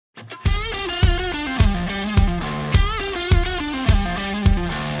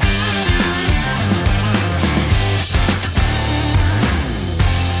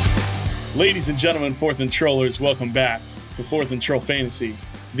Ladies and gentlemen, Fourth and Trollers, welcome back to Fourth and Troll Fantasy,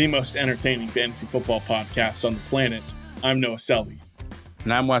 the most entertaining fantasy football podcast on the planet. I'm Noah Selby.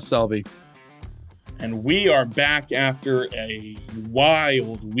 And I'm Wes Selby. And we are back after a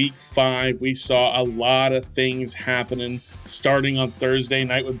wild Week 5. We saw a lot of things happening, starting on Thursday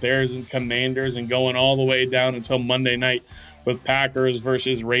night with Bears and Commanders and going all the way down until Monday night with Packers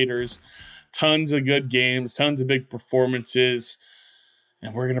versus Raiders. Tons of good games, tons of big performances.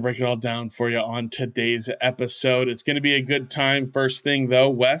 And we're going to break it all down for you on today's episode. It's going to be a good time. First thing,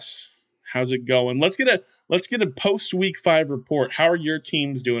 though, Wes, how's it going? Let's get a post-Week 5 report. How are your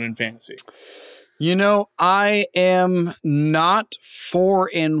teams doing in fantasy? You know, I am not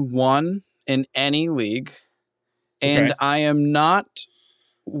 4-1 in any league, and I am not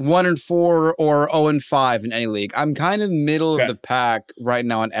 1-4 or 0-5 in any league. I'm kind of middle of the pack right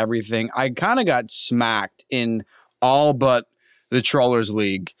now on everything. I kind of got smacked in all but the Trollers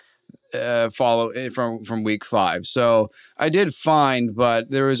League from Week 5. So I did fine, but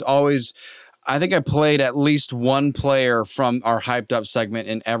there was always, I think I played at least one player from our hyped up segment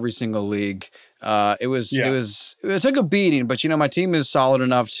in every single league. It took a beating, but you know, my team is solid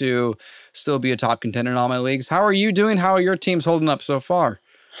enough to still be a top contender in all my leagues. How are you doing? How are your teams holding up so far?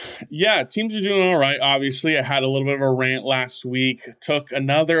 Yeah, teams are doing all right. Obviously, I had a little bit of a rant last week. Took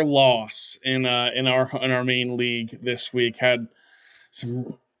another loss in our main league this week. Had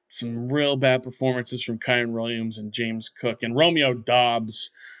some real bad performances from Kyron Williams and James Cook and Romeo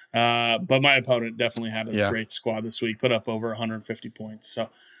Doubs. But my opponent definitely had a great squad this week. Put up over 150 points. So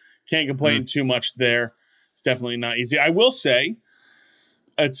can't complain too much there. It's definitely not easy. I will say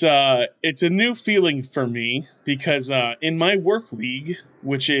it's a new feeling for me because in my work league,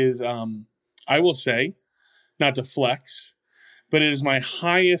 which is I will say, not to flex, but it is my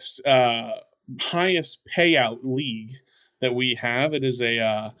highest payout league that we have. It is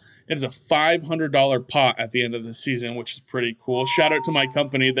a $500 pot at the end of the season, which is pretty cool. Shout out to my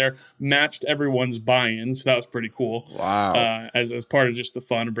company. They're matched everyone's buy-in, so that was pretty cool. Wow. As part of just the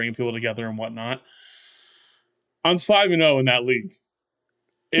fun of bringing people together and whatnot. I'm 5-0 in that league.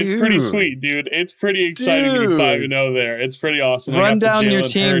 It's pretty sweet, dude. It's pretty exciting to be 5-0 there. It's pretty awesome. Run down your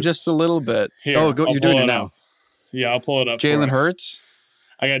team Hurts. Just a little bit. Here, you're doing it now. Yeah, I'll pull it up. Jalen Hurts?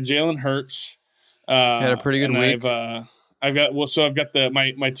 I got Jalen Hurts. Had a pretty good week. I've got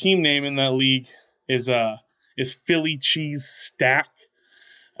my team name in that league is Philly Cheese Stack.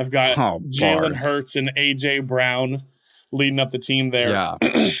 I've got Jalen Hurts and AJ Brown leading up the team there. Yeah.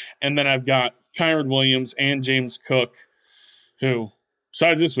 And then I've got Kyron Williams and James Cook, who,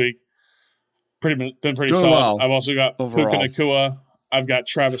 besides this week, been pretty solid. Well, I've also got overall. Puka-Kupp. I've got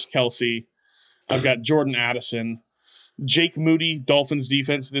Travis Kelce. I've got Jordan Addison. Jake Moody, Dolphins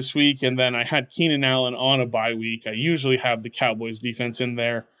defense this week, and then I had Keenan Allen on a bye week. I usually have the Cowboys defense in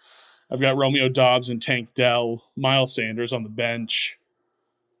there. I've got Romeo Doubs and Tank Dell, Miles Sanders on the bench.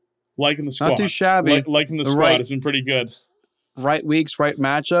 Liking the squad. Not too shabby. Liking the squad. It's been pretty good. Right weeks, right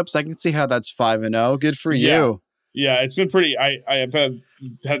matchups. I can see how that's 5-0. Good for you. Yeah, it's been pretty. I have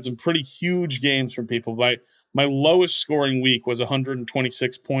had some pretty huge games from people. My lowest scoring week was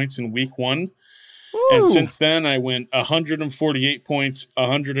 126 points in week 1. Ooh. And since then, I went 148 points,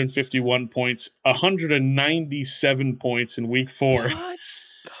 151 points, 197 points in week 4,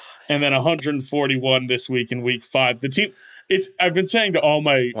 and then 141 this week in week 5. The team, I've been saying to all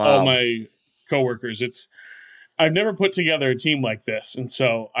my coworkers, I've never put together a team like this, and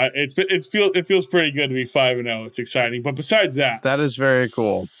so it feels pretty good to be 5-0. It's exciting, but besides that is very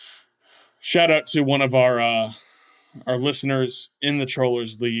cool. Shout out to one of our listeners in the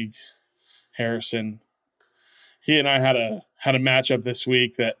Trollers League, Harrison. He and I had a matchup this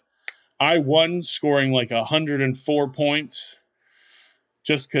week that I won, scoring like 104 points,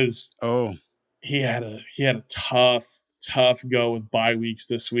 just because he had a tough go with bye weeks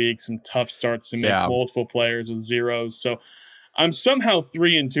this week, some tough starts to make multiple players with zeros. So I'm somehow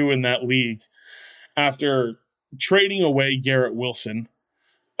 3-2 in that league after trading away Garrett Wilson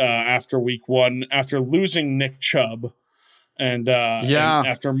after week 1, after losing Nick Chubb. And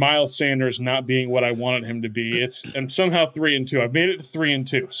after Miles Sanders not being what I wanted him to be, I'm somehow 3-2. I've made it to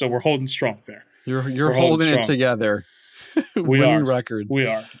 3-2, so we're holding strong there. You're holding it together. Winning record. We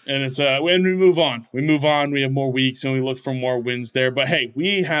are, and it's when we move on. We have more weeks, and we look for more wins there. But hey,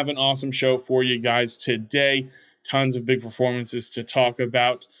 we have an awesome show for you guys today. Tons of big performances to talk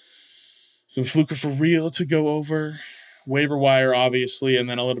about. Some Fluker for real to go over. Waiver wire, obviously, and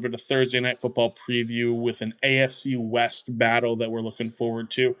then a little bit of Thursday Night Football preview with an AFC West battle that we're looking forward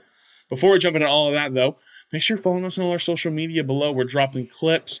to. Before we jump into all of that, though, make sure you're following us on all our social media below. We're dropping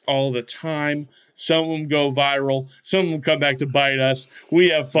clips all the time. Some of them go viral. Some of them come back to bite us. We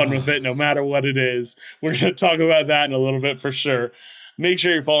have fun with it no matter what it is. We're going to talk about that in a little bit for sure. Make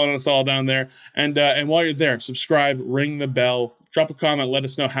sure you're following us all down there. And while you're there, subscribe, ring the bell, drop a comment, let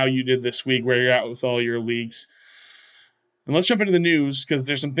us know how you did this week, where you're at with all your leagues. And let's jump into the news because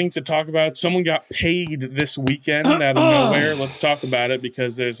there's some things to talk about. Someone got paid this weekend out of nowhere. Let's talk about it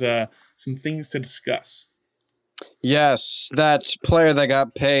because there's some things to discuss. Yes, that player that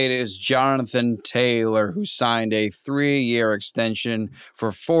got paid is Jonathan Taylor, who signed a 3-year extension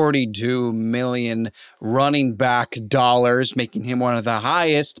for $42 million running back dollars, making him one of the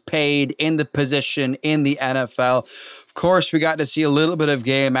highest paid in the position in the NFL. Of course, we got to see a little bit of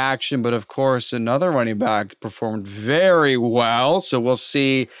game action, but of course, another running back performed very well. So we'll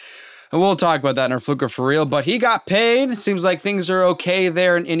see. And we'll talk about that in our Fluker for Real. But he got paid. Seems like things are okay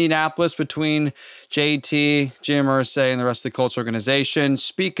there in Indianapolis between JT, Jim Irsay, and the rest of the Colts organization.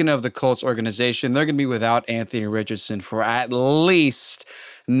 Speaking of the Colts organization, they're going to be without Anthony Richardson for at least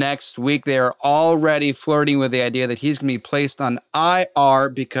next week. They are already flirting with the idea that he's going to be placed on IR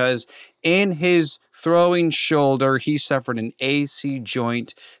because in his throwing shoulder, he suffered an AC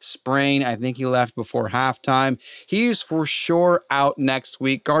joint sprain. I think he left before halftime. He's for sure out next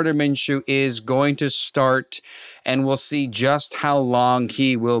week. Gardner Minshew is going to start, and we'll see just how long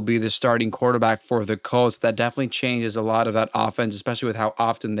he will be the starting quarterback for the Colts. That definitely changes a lot of that offense, especially with how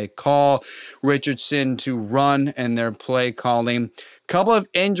often they call Richardson to run and their play calling. Couple of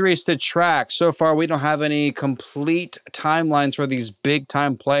injuries to track. So far, we don't have any complete timelines for these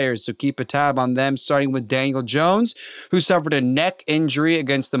big-time players, so keep a tab on them, starting with Daniel Jones, who suffered a neck injury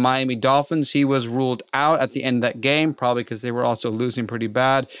against the Miami Dolphins. He was ruled out at the end of that game, probably because they were also losing pretty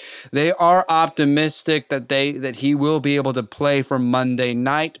bad. They are optimistic that he will be able to play for Monday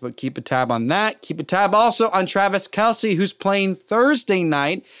night, but keep a tab on that. Keep a tab also on Travis Kelce, who's playing Thursday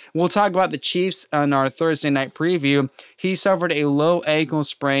night. We'll talk about the Chiefs on our Thursday night preview. He suffered a low ankle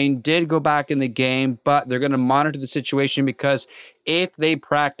sprain, did go back in the game, but they're going to monitor the situation because if they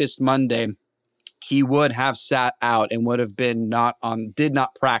practiced Monday, he would have sat out and would have been did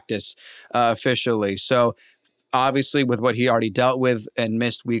not practice officially. So obviously, with what he already dealt with and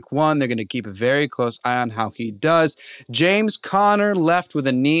missed week 1, they're going to keep a very close eye on how he does. James Conner left with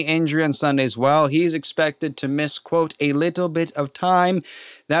a knee injury on Sunday as well. He's expected to miss, quote, a little bit of time.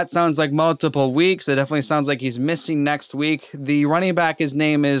 That sounds like multiple weeks. It definitely sounds like he's missing next week. The running back, his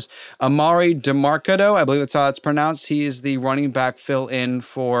name is Amari DeMarcado. I believe that's how it's pronounced. He is the running back fill-in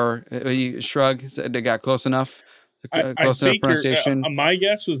for, shrug, they got close enough? Close enough pronunciation. My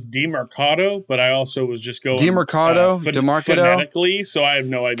guess was DeMarcado, but I also was just going DeMarcado, phonetically, so I have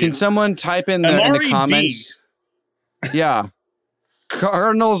no idea. Can someone type in the comments? Yeah.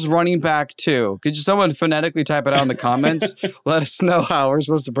 Cardinals running back 2. Could someone phonetically type it out in the comments? Let us know how we're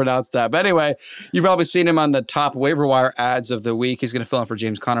supposed to pronounce that. But anyway, you've probably seen him on the top waiver wire ads of the week. He's going to fill in for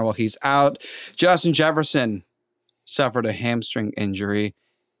James Conner while he's out. Justin Jefferson suffered a hamstring injury,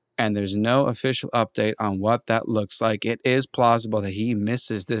 and there's no official update on what that looks like. It is plausible that he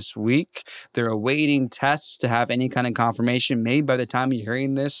misses this week. They're awaiting tests to have any kind of confirmation. Maybe by the time you're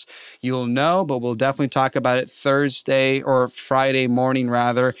hearing this, you'll know, but we'll definitely talk about it Thursday or Friday morning,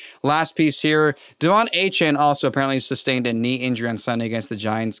 rather. Last piece here, Devon Achane also apparently sustained a knee injury on Sunday against the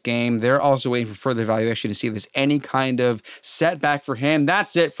Giants game. They're also waiting for further evaluation to see if there's any kind of setback for him.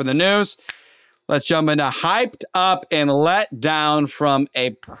 That's it for the news. Let's jump into hyped up and let down from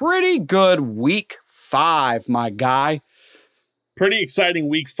a pretty good week 5, my guy. Pretty exciting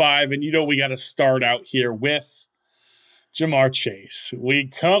week 5, and we got to start out here with Ja'Marr Chase. We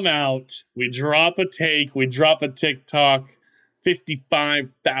come out, we drop a take, we drop a TikTok,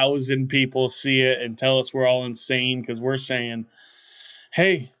 55,000 people see it and tell us we're all insane because we're saying,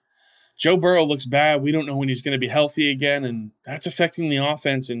 hey, Joe Burrow looks bad. We don't know when he's going to be healthy again, and that's affecting the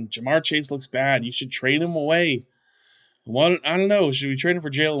offense. And Ja'Marr Chase looks bad. You should trade him away. I don't know. Should we trade him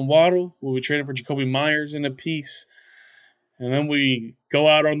for Jalen Waddle? Will we trade him for Jacoby Myers in a piece? And then we go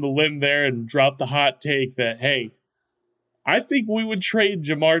out on the limb there and drop the hot take that, hey, I think we would trade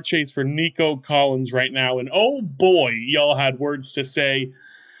Ja'Marr Chase for Nico Collins right now. And oh boy, y'all had words to say.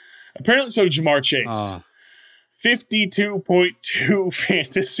 Apparently so did Ja'Marr Chase. 52.2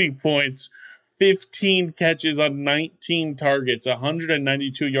 fantasy points, 15 catches on 19 targets,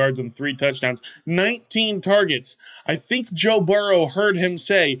 192 yards and 3 touchdowns, 19 targets. I think Joe Burrow heard him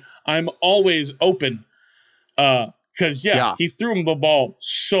say, I'm always open. Because, he threw him the ball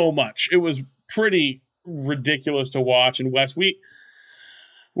so much. It was pretty ridiculous to watch. And Wes,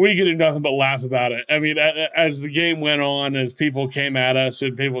 we could do nothing but laugh about it. I mean, as the game went on, as people came at us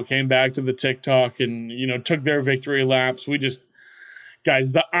and people came back to the TikTok and, took their victory laps, we just,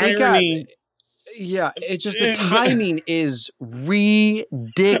 guys, the irony. It's just the timing is ridiculous.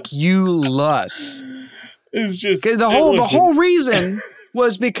 It's just the whole reason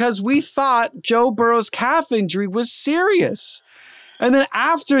was because we thought Joe Burrow's calf injury was serious. And then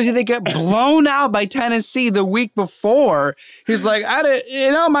after they get blown out by Tennessee the week before, he's like,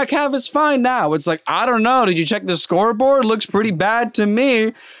 my calf is fine now. It's like, I don't know. Did you check the scoreboard? Looks pretty bad to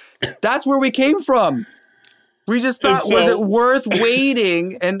me. That's where we came from. We just thought, was it worth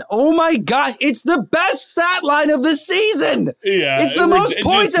waiting? And oh my gosh, it's the best stat line of the season. Yeah. It's the most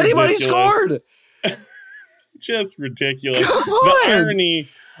points anybody scored. Just ridiculous. Come The on. irony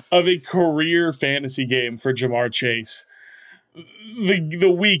of a career fantasy game for Jamar Chase. The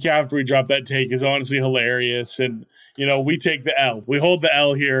week after we dropped that take is honestly hilarious. And, we take the L. We hold the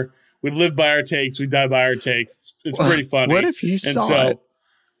L here. We live by our takes. We die by our takes. It's pretty funny. What if he saw it?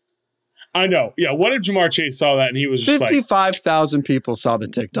 I know. Yeah. What if Jamar Chase saw that and he was just 55,000 people saw the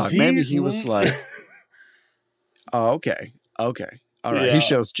TikTok. Maybe he was like, oh, okay. All right. Yeah. He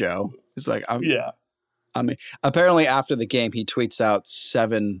shows Joe. He's like, yeah. I mean, apparently after the game, he tweets out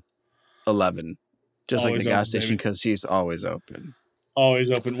 7-Eleven, just Always like the gas open, station, because he's always open.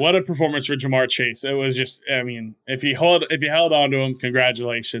 Always open. What a performance for Jamar Chase. It was just, I mean, if you held on to him,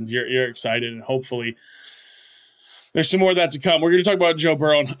 congratulations. You're excited, and hopefully there's some more of that to come. We're going to talk about Joe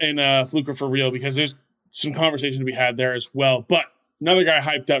Burrow and Fluker for real, because there's some conversation to be had there as well. But another guy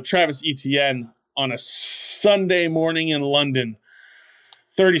hyped up, Travis Etienne, on a Sunday morning in London.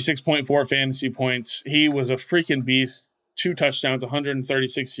 36.4 fantasy points. He was a freaking beast. 2 touchdowns,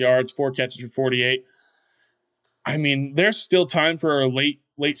 136 yards, 4 catches for 48. I mean, there's still time for a late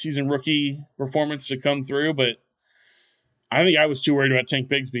season rookie performance to come through, but I think I was too worried about Tank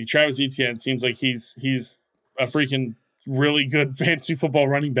Bigsby. Travis Etienne seems like he's a freaking really good fantasy football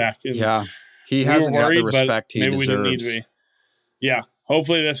running back. And yeah, he hasn't got the respect he deserves. We didn't need to be. Yeah,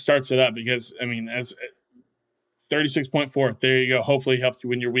 hopefully this starts it up, because, I mean, as 36.4, there you go. Hopefully he helped you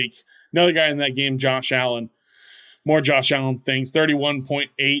win your week. Another guy in that game, Josh Allen. More Josh Allen things.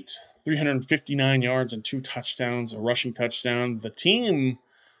 31.8, 359 yards and 2 touchdowns, a rushing touchdown. The team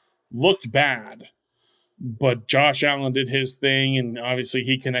looked bad, but Josh Allen did his thing, and obviously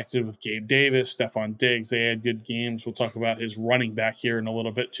he connected with Gabe Davis, Stephon Diggs. They had good games. We'll talk about his running back here in a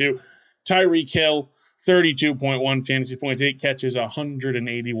little bit too. Tyreek Hill, 32.1 fantasy points, 8 catches,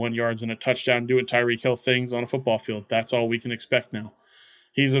 181 yards, and a touchdown, doing Tyreek Hill things on a football field. That's all we can expect now.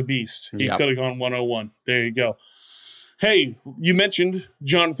 He's a beast. He could have gone 101. There you go. Hey, you mentioned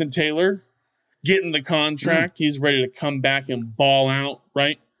Jonathan Taylor getting the contract. He's ready to come back and ball out,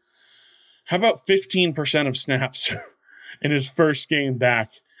 right? How about 15% of snaps in his first game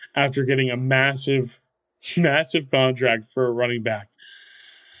back after getting a massive contract for a running back?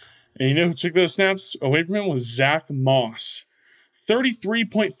 And you know who took those snaps away from him was Zach Moss.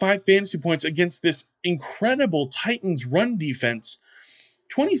 33.5 fantasy points against this incredible Titans run defense.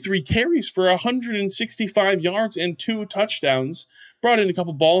 23 carries for 165 yards and 2 touchdowns. Brought in a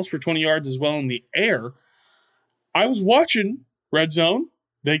couple balls for 20 yards as well in the air. I was watching Red Zone.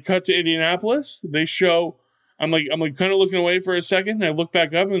 They cut to Indianapolis. They show, I'm like kind of looking away for a second. And I look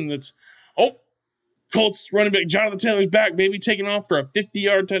back up and it's, Colts running back Jonathan Taylor's back, baby, taking off for a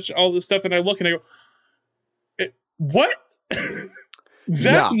 50-yard touchdown, all this stuff. And I look and I go, what?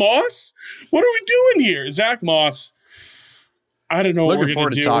 Zach Moss? What are we doing here? Zach Moss. I don't know what we're going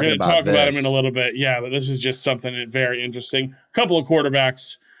to do. We're going to talk about him in a little bit. Yeah, but this is just something very interesting. A couple of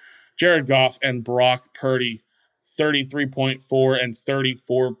quarterbacks, Jared Goff and Brock Purdy, 33.4 and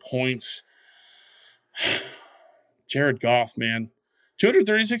 34 points. Jared Goff, man.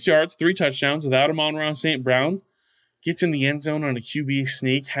 236 yards, 3 touchdowns without Amon-Ra St. Brown. Gets in the end zone on a QB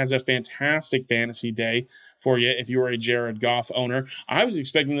sneak. Has a fantastic fantasy day for you if you are a Jared Goff owner. I was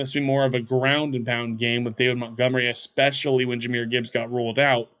expecting this to be more of a ground and pound game with David Montgomery, especially when Jahmyr Gibbs got ruled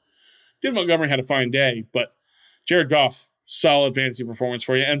out. David Montgomery had a fine day, but Jared Goff, solid fantasy performance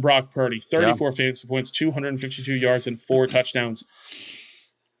for you. And Brock Purdy, 34 fantasy points, 252 yards, and 4 touchdowns.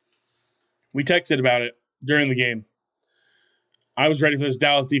 We texted about it during the game. I was ready for this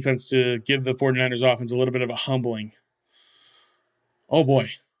Dallas defense to give the 49ers offense a little bit of a humbling. Oh,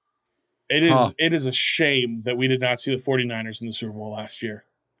 boy. It is a shame that we did not see the 49ers in the Super Bowl last year.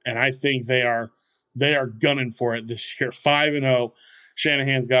 And I think they are gunning for it this year. 5-0.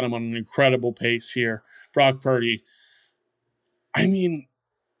 Shanahan's got him on an incredible pace here. Brock Purdy. I mean,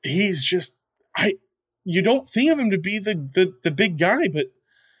 he's just you don't think of him to be the big guy, but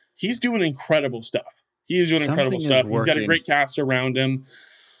he's doing incredible stuff. He's doing incredible stuff. He's got a great cast around him.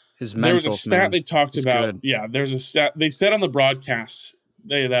 His there was a mentals, stat man. they talked He's about. good. Yeah, there's a stat they said on the broadcast.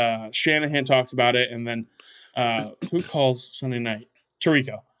 Shanahan talked about it, and then who calls Sunday night?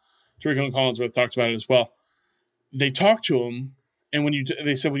 Tirico and Collinsworth talked about it as well. They talked to him, and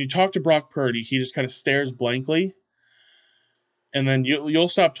they said when you talk to Brock Purdy, he just kind of stares blankly, and then you'll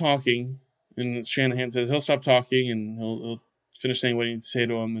stop talking, and Shanahan says he'll stop talking, and he'll finish saying what he needs to say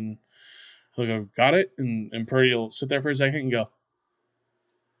to him, and he'll go, "Got it," and Purdy will sit there for a second and go,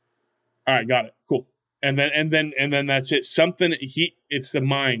 "All right, got it, cool." And then that's it. It's the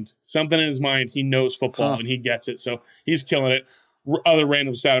mind. Something in his mind. He knows football and he gets it. So he's killing it. Other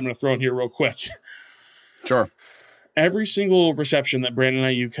random stat I'm going to throw in here real quick. Sure. Every single reception that Brandon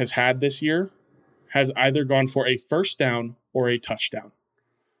Ayuk has had this year has either gone for a first down or a touchdown.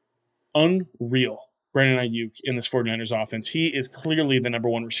 Unreal. Brandon Ayuk in this 49ers offense. He is clearly the number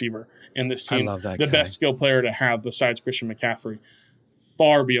one receiver in this team. I love that the guy. best skill player to have besides Christian McCaffrey.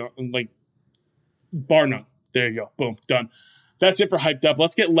 Far beyond, bar none. There you go. Boom. Done. That's it for Hyped Up.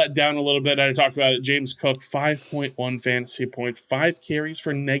 Let's get let down a little bit. I talked about it. James Cook, 5.1 fantasy points, 5 carries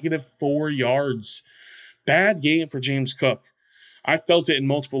for -4 yards. Bad game for James Cook. I felt it in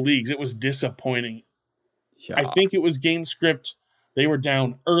multiple leagues. It was disappointing. Yeah. I think it was game script. They were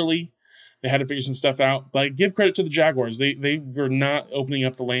down early. They had to figure some stuff out. But I give credit to the Jaguars. They were not opening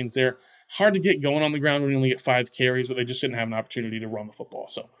up the lanes there. Hard to get going on the ground when you only get 5 carries, but they just didn't have an opportunity to run the football.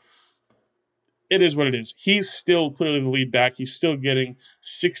 So it is what it is. He's still clearly the lead back. He's still getting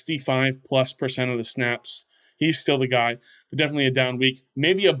 65+% of the snaps. He's still the guy. But definitely a down week.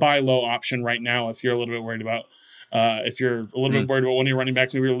 Maybe a buy low option right now if you're a little bit worried about bit worried about one of your running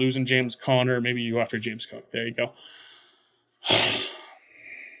backs. Maybe you're losing James Conner. Maybe you go after James Cook. There you go.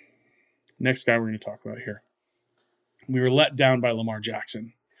 Next guy we're going to talk about here. We were let down by Lamar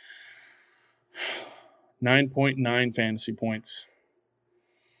Jackson. 9.9 fantasy points.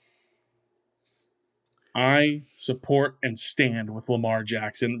 I support and stand with Lamar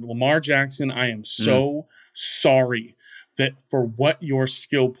Jackson. Lamar Jackson, I am so sorry that for what your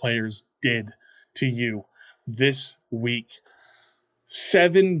skill players did to you this week.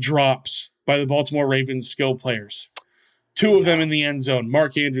 7 drops by the Baltimore Ravens skill players. 2 of them in the end zone.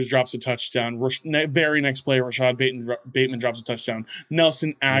 Mark Andrews drops a touchdown. Very next play, Rashad Bateman drops a touchdown.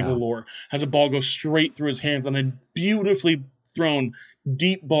 Nelson Aguilar has a ball go straight through his hands on a beautifully thrown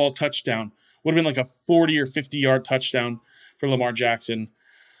deep ball touchdown. Would have been like a 40 or 50-yard touchdown for Lamar Jackson.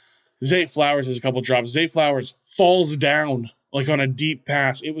 Zay Flowers has a couple drops. Zay Flowers falls down like on a deep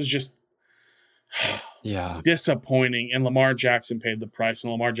pass. It was just disappointing, and Lamar Jackson paid the price,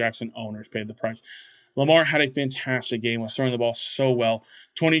 and Lamar Jackson owners paid the price. Lamar had a fantastic game, was throwing the ball so well.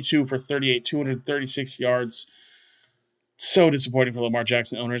 22 for 38, 236 yards. So disappointing for Lamar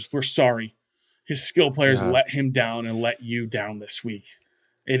Jackson owners. We're sorry. His skill players let him down and let you down this week.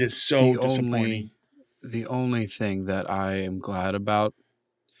 It is so disappointing. The only thing that I am glad about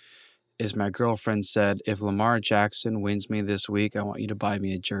is my girlfriend said, if Lamar Jackson wins me this week, I want you to buy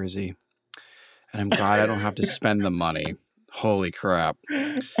me a jersey. And I'm glad I don't have to spend the money. Holy crap.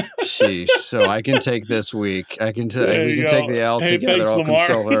 Sheesh. So I can take this week. We can take the L together. Thanks, I'll Lamar.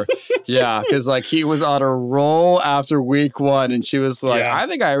 console her. Yeah, because he was on a roll after week 1, and she was like, I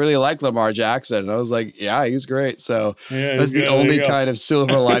think I really like Lamar Jackson. And I was like, yeah, he's great. So that's the only kind of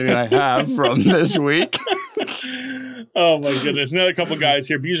silver lining I have from this week. Oh, my goodness. Another couple guys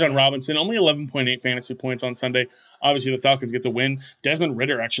here. Bijan Robinson, only 11.8 fantasy points on Sunday. Obviously, the Falcons get the win. Desmond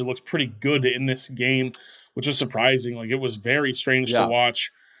Ridder actually looks pretty good in this game, which was surprising. It was very strange to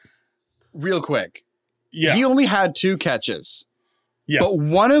watch. Real quick. Yeah. He only had 2 catches. Yeah. But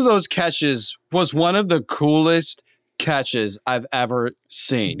one of those catches was one of the coolest catches I've ever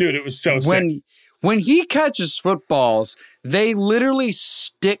seen. Dude, it was so sick. When he catches footballs, they literally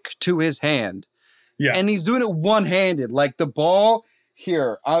stick to his hand. Yeah. And he's doing it one-handed. Like the ball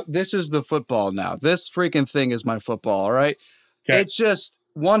here, this is the football now. This freaking thing is my football, all right? Okay. It's just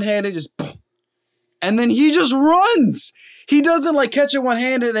one-handed, just boom. And then he just runs. He doesn't catch it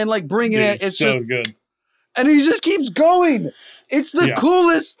one-handed and then bring it in. It's so just good. And he just keeps going. It's the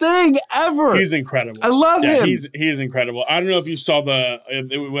coolest thing ever. He's incredible. I love him. He is incredible. I don't know if you saw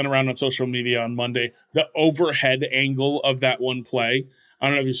it went around on social media on Monday, the overhead angle of that one play. I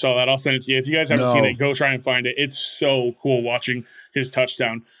don't know if you saw that. I'll send it to you. If you guys haven't seen it, go try and find it. It's so cool watching his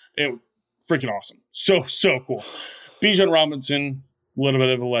touchdown. It freaking awesome. So cool. Bijan Robinson, a little bit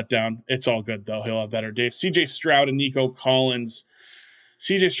of a letdown. It's all good, though. He'll have better days. CJ Stroud and Nico Collins.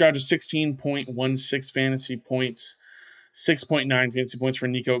 CJ Stroud is 16.16 fantasy points, 6.9 fantasy points for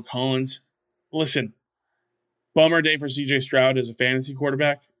Nico Collins. Listen, Bummer day for CJ Stroud as a fantasy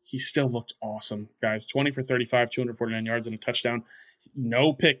quarterback. He still looked awesome, guys. 20 for 35, 249 yards and a touchdown.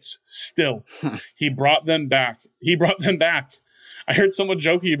 No picks still. He brought them back. I heard someone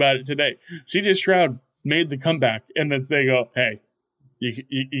joking about it today. CJ Stroud made the comeback, and then they go, hey,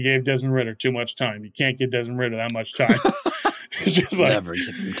 you gave Desmond Ridder too much time. You can't give Desmond Ridder that much time. It's just like never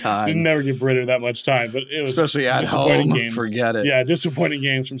give him time. Never give Ridder that much time. But it was especially at home. Games. Forget it. Yeah, disappointing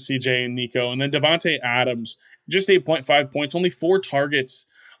games from CJ and Nico. And then Devontae Adams, just 8.5 points, only 4 targets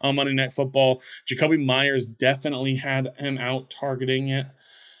on Monday Night Football. Jacoby Myers definitely had him out targeting it.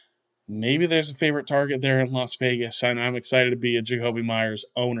 Maybe there's a favorite target there in Las Vegas, and I'm excited to be a Jacoby Myers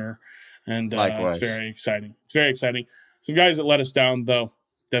owner. And it's very exciting. It's very exciting. Some guys that let us down, though,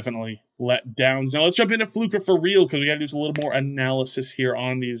 definitely let downs. Now let's jump into Fluker for real, because we got to do a little more analysis here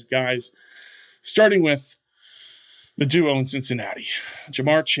on these guys. Starting with the duo in Cincinnati,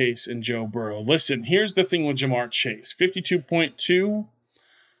 Jamar Chase and Joe Burrow. Listen, here's the thing with Jamar Chase. 52.2.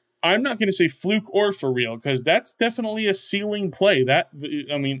 I'm not going to say fluke or for real, because that's definitely a ceiling play.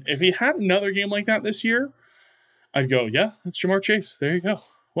 If he had another game like that this year, I'd go, yeah, that's Jamar Chase. There you go.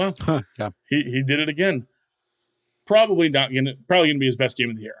 Well, yeah. He did it again. Probably going to be his best game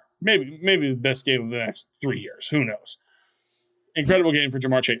of the year. Maybe the best game of the next 3 years. Who knows? Incredible game for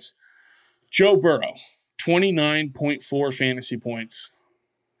Jamar Chase. Joe Burrow, 29.4 fantasy points,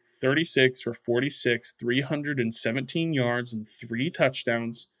 36 for 46, 317 yards and 3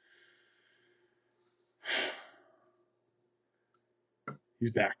 touchdowns.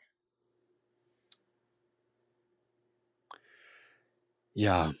 He's back.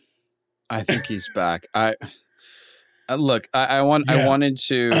 Yeah, I think he's back. I wanted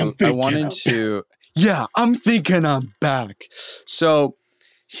to. Yeah, I'm thinking I'm back. So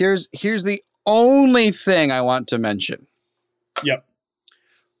here's the only thing I want to mention. Yep.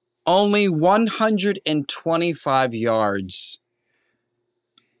 Only 125 yards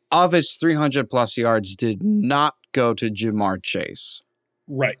of his 300 plus yards did not go to Jamar Chase.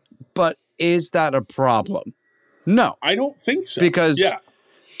 Right. But is that a problem? No. I don't think so. Because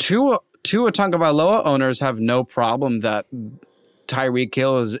Tua Tagovailoa owners have no problem that Tyreek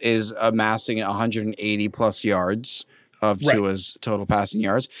Hill is amassing 180 plus yards of Tua's total passing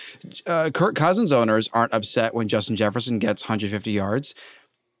yards. Kirk Cousins owners aren't upset when Justin Jefferson gets 150 yards.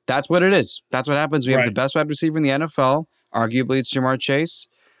 That's what it is. That's what happens. We have the best wide receiver in the NFL. Arguably, it's Jamar Chase.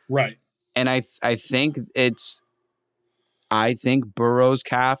 Right. And I think Burrow's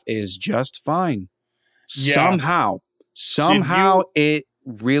calf is just fine. Yeah. Somehow it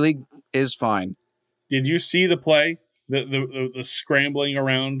really is fine. Did you see the play? The scrambling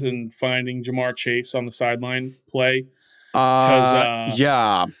around and finding Jamar Chase on the sideline play?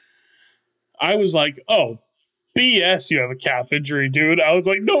 Yeah. I was like, oh, BS, you have a calf injury, dude. I was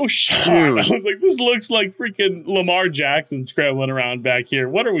like, no shot. Dude. I was like, this looks like freaking Lamar Jackson scrambling around back here.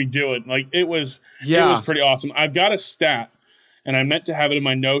 What are we doing? Like, it was pretty awesome. I've got a stat, and I meant to have it in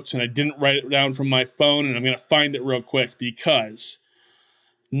my notes, and I didn't write it down from my phone, and I'm going to find it real quick because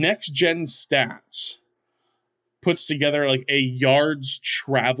Next Gen Stats puts together like a yards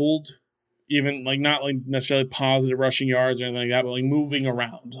traveled, even like not like necessarily positive rushing yards or anything like that, but like moving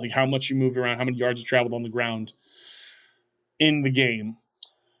around, like how much you moved around, how many yards you traveled on the ground in the game.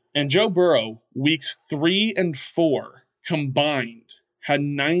 And Joe Burrow, weeks 3 and 4 combined, had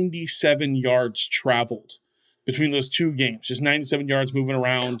 97 yards traveled between those 2 games. Just 97 yards moving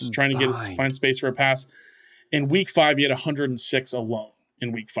around, trying to find space for a pass. In week 5, he had 106 alone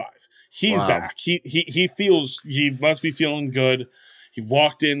in week 5. He's back. He must be feeling good. He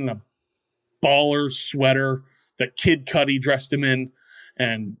walked in a baller sweater that Kid Cudi dressed him in.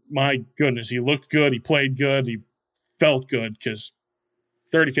 And my goodness, he looked good. He played good. He felt good because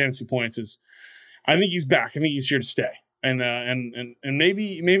 30 fantasy points is, I think he's back. I think he's here to stay. And maybe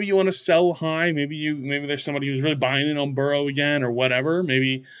you want to sell high. Maybe there's somebody who's really buying in on Burrow again or whatever.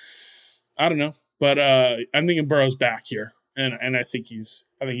 Maybe, I don't know. But I'm thinking Burrow's back here. And I think he's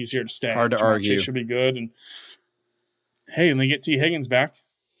here to stay. Hard to argue. Should be good. And hey, and they get T. Higgins back,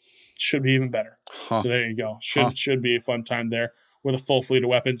 should be even better. So there you go. Should be a fun time there with a full fleet of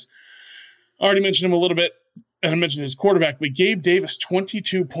weapons. I already mentioned him a little bit, and I mentioned his quarterback, but Gabe Davis,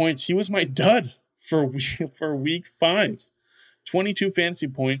 22 points. He was my dud for week 5. 22 fantasy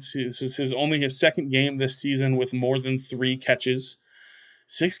points. This is only his second game this season with more than 3 catches.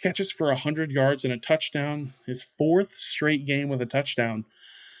 6 catches for 100 yards and a touchdown. His 4th straight game with a touchdown.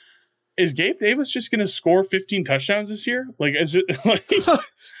 Is Gabe Davis just going to score 15 touchdowns this year? Like, is it like,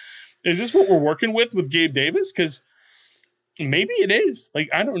 is this what we're working with Gabe Davis? Because maybe it is. Like,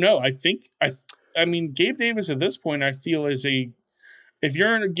 I don't know. I mean, Gabe Davis at this point, I feel if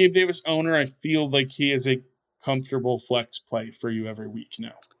you're a Gabe Davis owner, I feel like he is a comfortable flex play for you every week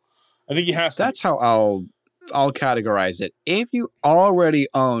now. I think he has to. That's how I'll categorize it. If you already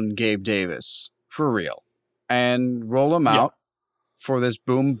own Gabe Davis for real and roll him out for this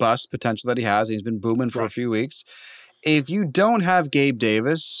boom bust potential that he has, he's been booming for a few weeks. If you don't have Gabe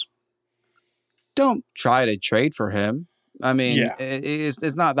Davis, don't try to trade for him. I mean,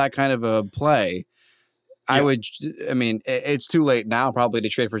 it's not that kind of a play. It's too late now probably to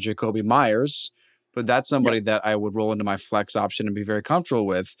trade for Jacoby Myers, but that's somebody that I would roll into my flex option and be very comfortable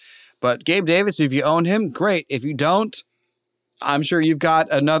with. But Gabe Davis, if you own him, great. If you don't, I'm sure you've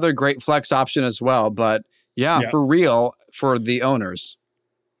got another great flex option as well. But for real, for the owners.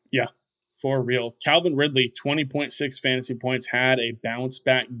 Yeah, for real. Calvin Ridley, 20.6 fantasy points, had a bounce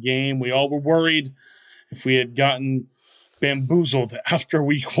back game. We all were worried if we had gotten bamboozled after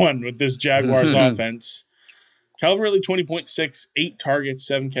week 1 with this Jaguars offense. Calvin Ridley, 20.6, 8 targets,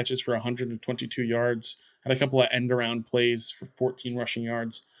 7 catches for 122 yards. Had a couple of end-around plays for 14 rushing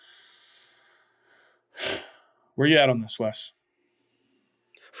yards. Where you at on this, Wes?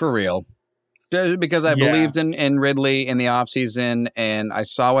 For real. Because I believed in Ridley in the offseason, and I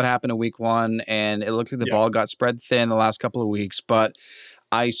saw what happened in week 1, and it looked like the ball got spread thin the last couple of weeks, but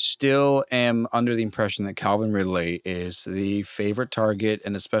I still am under the impression that Calvin Ridley is the favorite target,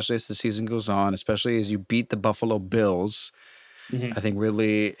 and especially as the season goes on, especially as you beat the Buffalo Bills, I think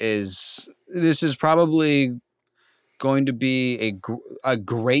Ridley this is probably going to be a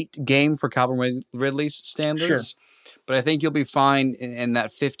great game for Calvin Ridley's standards. Sure. But I think you'll be fine in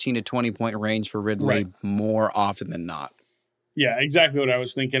that 15 to 20 point range for Ridley more often than not. Yeah, exactly what I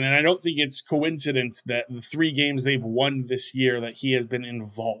was thinking. And I don't think it's coincidence that the 3 games they've won this year that he has been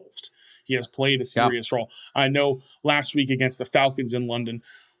involved. He has played a serious role. I know last week against the Falcons in London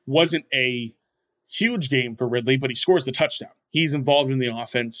wasn't a huge game for Ridley, but he scores the touchdown. He's involved in the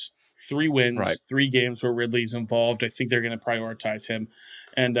offense. 3 wins, 3 games where Ridley's involved. I think they're going to prioritize him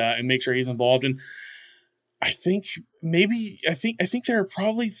and make sure he's involved. And I think there are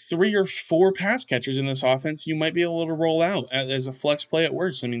probably 3 or 4 pass catchers in this offense you might be able to roll out as a flex play at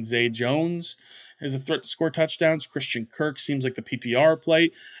worst. I mean, Zay Jones is a threat to score touchdowns. Christian Kirk seems like the PPR play.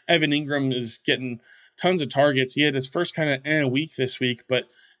 Evan Ingram is getting tons of targets. He had his first kind of week this week, but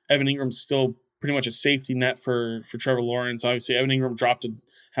Evan Ingram's still pretty much a safety net for Trevor Lawrence. Obviously, Evan Ingram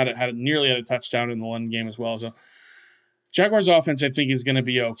nearly had a touchdown in the London game as well. So Jaguars offense, I think, is going to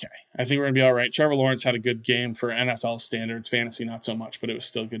be okay. I think we're going to be all right. Trevor Lawrence had a good game for NFL standards. Fantasy, not so much, but it was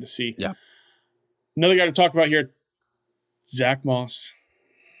still good to see. Yeah. Another guy to talk about here, Zach Moss.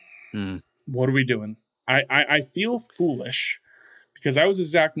 What are we doing? I feel foolish because I was a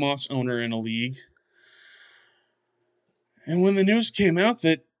Zach Moss owner in a league. And when the news came out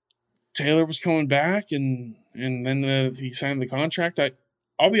that Taylor was coming back and then he signed the contract,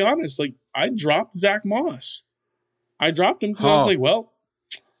 I'll be honest, I dropped Zach Moss. I dropped him because I was like, well,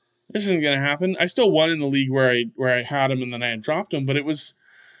 this isn't going to happen. I still won in the league where I had him and then I had dropped him, but I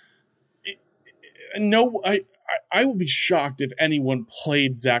would be shocked if anyone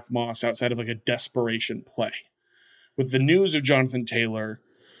played Zach Moss outside of a desperation play. With the news of Jonathan Taylor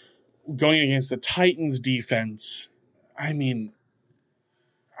going against the Titans defense, I mean,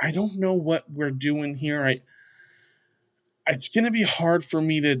 I don't know what we're doing here. It's going to be hard for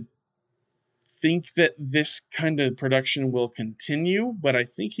me to think that this kind of production will continue, but I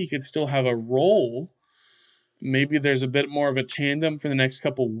think he could still have a role. Maybe there's a bit more of a tandem for the next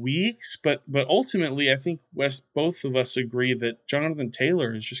couple weeks, but ultimately, I think both of us agree that Jonathan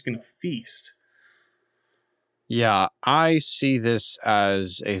Taylor is just going to feast. Yeah, I see this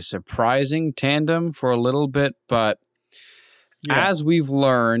as a surprising tandem for a little bit, but as we've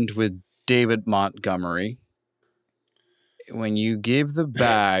learned with David Montgomery, when you give the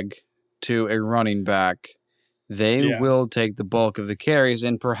bag to a running back, they will take the bulk of the carries.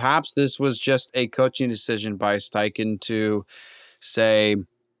 And perhaps this was just a coaching decision by Steichen to say,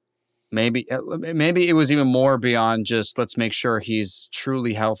 maybe it was even more beyond just let's make sure he's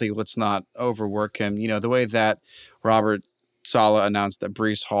truly healthy. Let's not overwork him. You know, the way that Robert Saleh announced that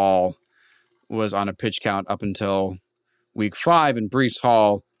Breece Hall was on a pitch count up until week 5, and Breece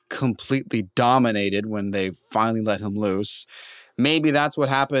Hall completely dominated when they finally let him loose. Maybe that's what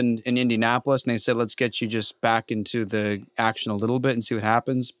happened in Indianapolis, and they said, let's get you just back into the action a little bit and see what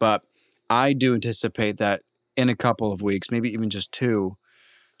happens. But I do anticipate that in a couple of weeks, maybe even just 2,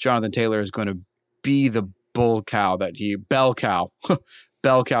 Jonathan Taylor is going to be the bell cow that he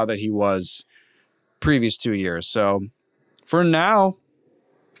was previous 2 years. So for now,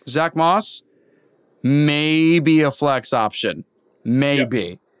 Zach Moss, maybe a flex option. Maybe.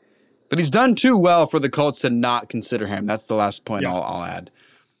 Yep. But he's done too well for the Colts to not consider him. That's the last point I'll add.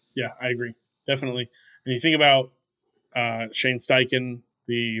 Yeah, I agree. definitely. And you think about Shane Steichen,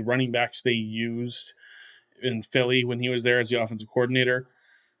 the running backs they used in Philly when he was there as the offensive coordinator.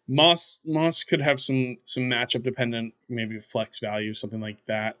 Moss could have some matchup dependent, maybe flex value, something like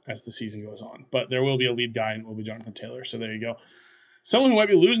that as the season goes on. But there will be a lead guy, and it will be Jonathan Taylor. So there you go. Someone who might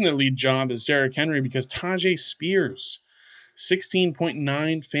be losing their lead job is Derrick Henry because Tajay Spears,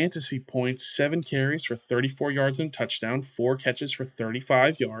 16.9 fantasy points, 7 carries for 34 yards and touchdown, 4 catches for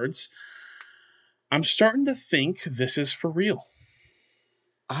 35 yards. I'm starting to think this is for real.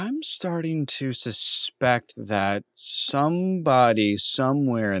 I'm starting to suspect that somebody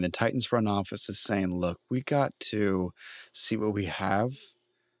somewhere in the Titans front office is saying, look, we got to see what we have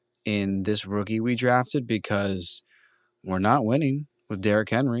in this rookie we drafted because we're not winning with Derrick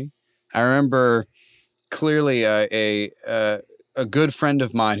Henry. I remember clearly a good friend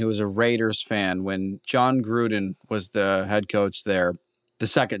of mine who was a Raiders fan when John Gruden was the head coach there the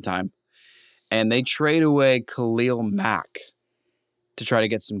second time, and they trade away Khalil Mack to try to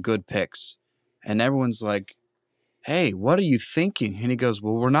get some good picks. And everyone's like, hey, what are you thinking? And he goes,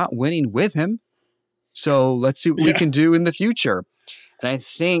 well, we're not winning with him. So let's see what we can do in the future. And I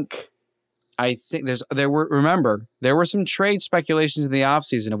think there were some trade speculations in the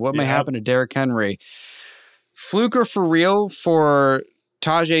offseason of what may happen to Derrick Henry. Fluke or for real for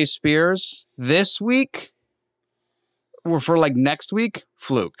Tajay Spears this week or for like next week?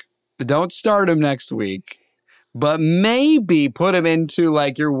 Fluke. Don't start him next week. But maybe put him into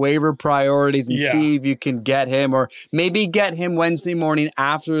like your waiver priorities and see if you can get him, or maybe get him Wednesday morning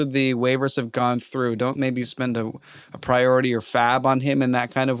after the waivers have gone through. Don't maybe spend a priority or fab on him in that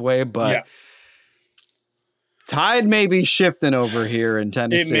kind of way. But tide may be shifting over here in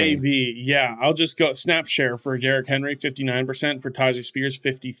Tennessee. It may be. Yeah, I'll just go snap share for Derrick Henry, 59%, for Tajay Spears,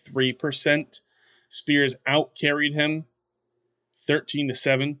 53%. Spears out carried him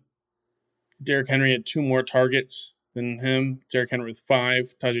 13-7. Derrick Henry had 2 more targets than him. Derrick Henry with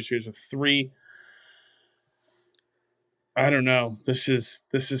 5. Tajay Spears with 3. I don't know. This is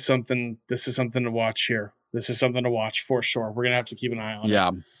something to watch here. This is something to watch for sure. We're gonna have to keep an eye on it. Yeah.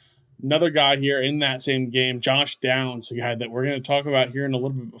 Another guy here in that same game, Josh Downs, a guy that we're going to talk about here in a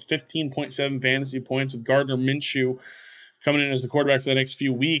little bit. 15.7 fantasy points with Gardner Minshew coming in as the quarterback for the next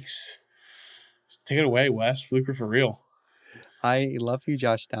few weeks. Take it away, Wes. Fluker for real. I love you,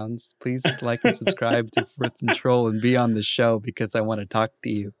 Josh Downs. Please like and subscribe to Fourth and Troll and be on the show because I want to talk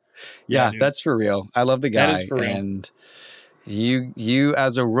to you. Yeah, that's for real. I love the guy. That is for real. And you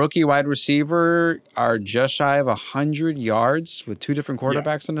as a rookie wide receiver are just shy of 100 yards with 2 different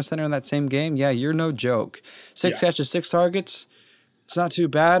quarterbacks in the center in that same game. Yeah, you're no joke. 6 catches, 6 targets. It's not too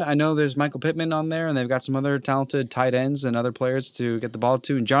bad. I know there's Michael Pittman on there, and they've got some other talented tight ends and other players to get the ball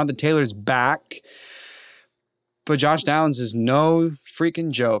to. And Jonathan Taylor's back. But Josh Downs is no freaking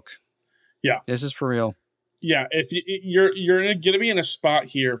joke. Yeah. This is for real. Yeah, if you're going to be in a spot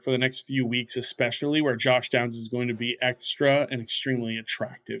here for the next few weeks, especially where Josh Downs is going to be extra and extremely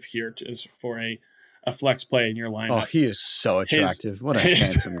attractive here for a flex play in your lineup. Oh, he is so attractive. What a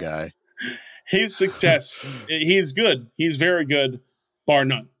handsome guy. His success, he's good. He's very good, bar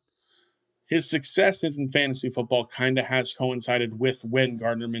none. His success in fantasy football kind of has coincided with when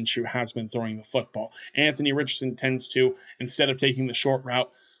Gardner Minshew has been throwing the football. Anthony Richardson tends to, instead of taking the short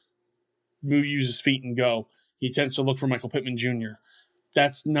route, use his feet and go. He tends to look for Michael Pittman Jr.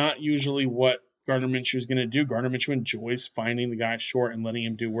 That's not usually what Gardner Minshew is going to do. Gardner Minshew enjoys finding the guy short and letting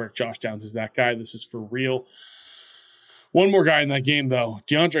him do work. Josh Downs is that guy. This is for real. One more guy in that game, though.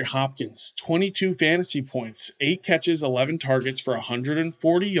 DeAndre Hopkins, 22 fantasy points, 8 catches, 11 targets for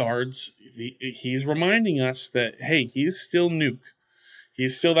 140 yards. He's reminding us that, hey, he's still Nuke.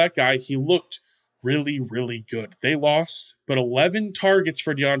 He's still that guy. He looked really, really good. They lost, but 11 targets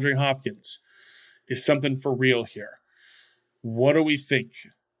for DeAndre Hopkins is something for real here. What do we think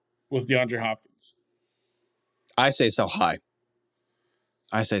with DeAndre Hopkins? I say so high.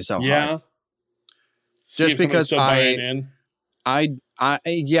 Yeah. Just because he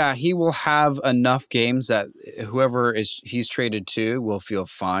will have enough games that whoever he's traded to will feel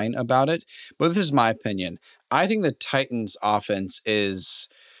fine about it. But this is my opinion. I think the Titans offense is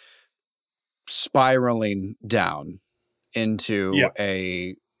spiraling down into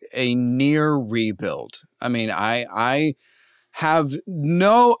a near rebuild. I mean, I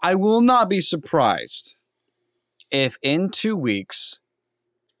will not be surprised if in 2 weeks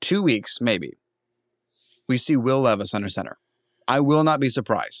maybe, we see Will Levis under center. I will not be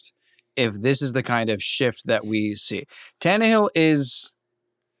surprised if this is the kind of shift that we see. Tannehill is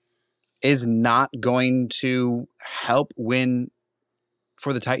not going to help win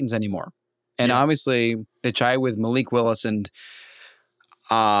for the Titans anymore. And obviously, they try with Malik Willis, and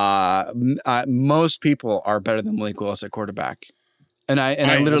most people are better than Malik Willis at quarterback. And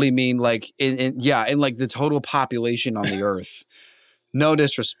I literally mean like in like the total population on the earth. No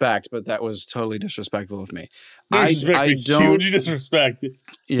disrespect, but that was totally disrespectful of me. I don't huge disrespect.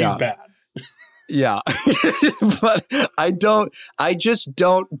 Yeah. He's bad. Yeah. But I don't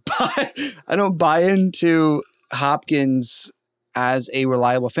buy into Hopkins as a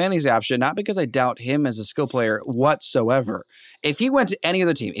reliable fantasy option, not because I doubt him as a skill player whatsoever. If he went to any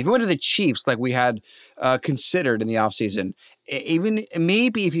other team, if he went to the Chiefs like we had considered in the offseason, even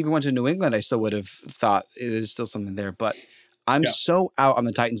maybe if he even went to New England, I still would have thought there's still something there. But I'm so out on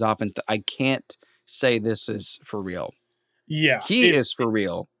the Titans offense that I can't say this is for real. Yeah. He is for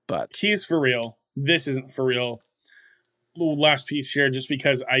real, but he's for real. This isn't for real. Last piece here, just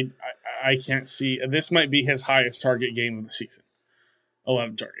because I can't see. This might be his highest target game of the season.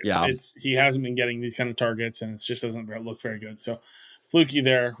 11 targets. Yeah. He hasn't been getting these kind of targets, and it just doesn't look very good. So fluky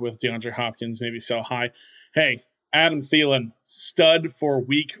there with DeAndre Hopkins, maybe so high. Hey, Adam Thielen, stud for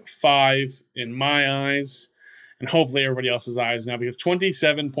week 5 in my eyes, and hopefully everybody else's eyes now, because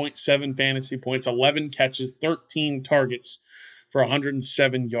 27.7 fantasy points, 11 catches, 13 targets for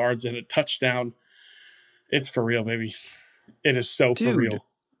 107 yards and a touchdown. It's for real, baby. It is so for real.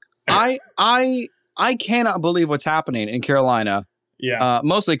 I cannot believe what's happening in Carolina. Yeah.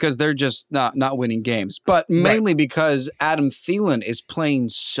 Mostly because they're just not winning games, but mainly because Adam Thielen is playing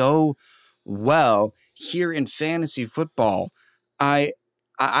so well here in fantasy football. I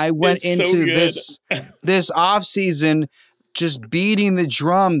went into this offseason just beating the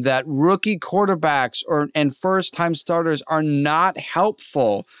drum that rookie quarterbacks and first-time starters are not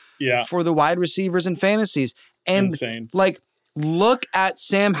helpful for the wide receivers in fantasies. And insane. Like, look at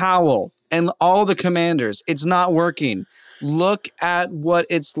Sam Howell and all the Commanders. It's not working. Look at what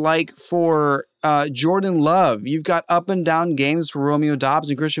it's like for Jordan Love. You've got up and down games for Romeo Doubs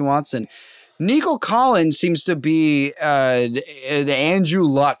and Christian Watson. Nico Collins seems to be an Andrew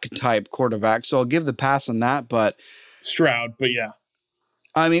Luck type quarterback, so I'll give the pass on that. But Stroud, but yeah.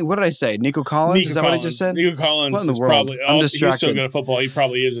 I mean, what did I say? Nico Collins? Is that what I just said? Nico Collins is probably... I'm distracted. He's so good at football. He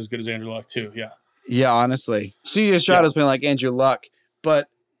probably is as good as Andrew Luck, too. Yeah. Yeah, honestly. CJ Stroud has been like Andrew Luck, but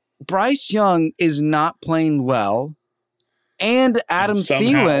Bryce Young is not playing well. And Adam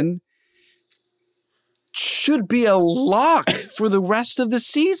Thielen should be a lock for the rest of the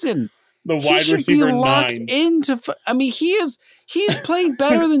season. The wide receiver 9. He's playing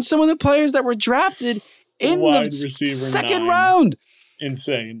better than some of the players that were drafted in the second round.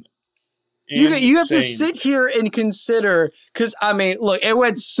 Insane. You have to sit here and consider, because, I mean, look, it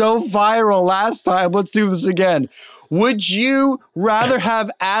went so viral last time. Let's do this again. Would you rather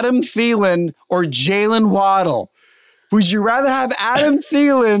have Adam Thielen or Jalen Waddle? Would you rather have Adam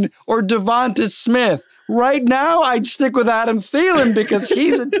Thielen or Devonta Smith? Right now, I'd stick with Adam Thielen because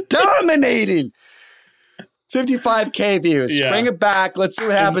he's dominating. 55K views. Yeah. Bring it back. Let's see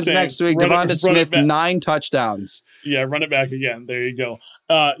what happens next week. Devonta Smith, 9 touchdowns. Yeah, run it back again. There you go.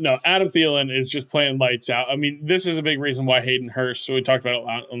 No, Adam Thielen is just playing lights out. I mean, this is a big reason why Hayden Hurst, so we talked about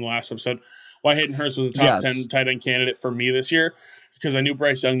it on the last episode, why Hayden Hurst was a top 10 tight end candidate for me this year. It's because I knew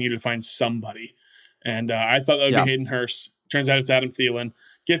Bryce Young needed to find somebody. And I thought that would be Hayden Hurst. Turns out it's Adam Thielen.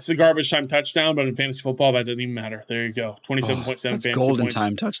 Gets the garbage time touchdown, but in fantasy football, that doesn't even matter. There you go. 27.7 fantasy golden points.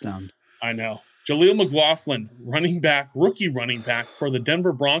 Time touchdown. I know. Jaleel McLaughlin, rookie running back for the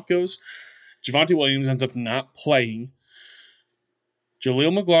Denver Broncos. Javonte Williams ends up not playing.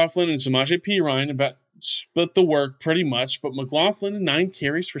 Jaleel McLaughlin and Samaje Perine about split the work pretty much, but McLaughlin 9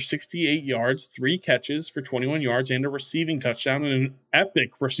 carries for 68 yards, 3 catches for 21 yards, and a receiving touchdown, and an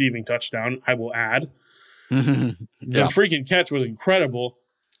epic receiving touchdown, I will add. The freaking catch was incredible.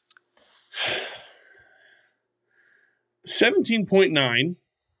 17.9.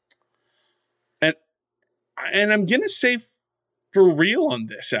 And I'm going to say for real on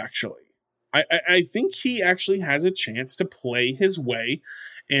this, actually. I think he actually has a chance to play his way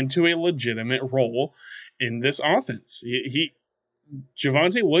into a legitimate role in this offense.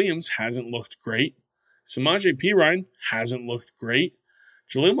 Javonte Williams hasn't looked great. Samaje Perine hasn't looked great.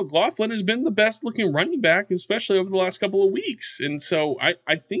 Jaleel McLaughlin has been the best looking running back, especially over the last couple of weeks. And so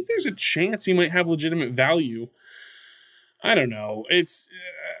I think there's a chance he might have legitimate value. I don't know.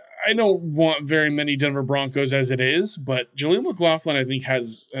 I don't want very many Denver Broncos as it is, but Jaleel McLaughlin, I think,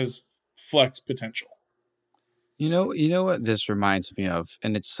 has flex potential. You know what this reminds me of,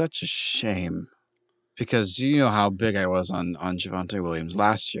 and it's such a shame because you know how big I was on Javonte Williams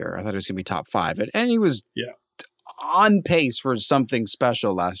last year. I thought he was going to be top 5, and he was on pace for something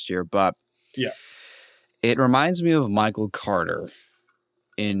special last year. But it reminds me of Michael Carter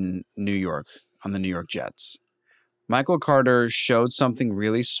in New York on the New York Jets. Michael Carter showed something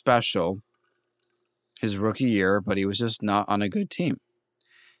really special his rookie year, but he was just not on a good team.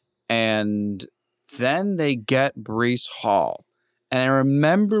 And then they get Breece Hall. And I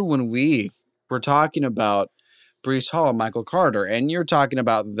remember when we were talking about Breece Hall and Michael Carter, and you're talking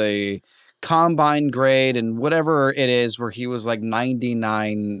about the combine grade and whatever it is where he was like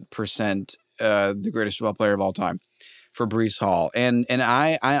 99% the greatest football player of all time for Breece Hall. And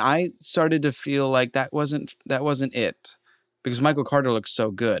I started to feel like that wasn't it, because Michael Carter looks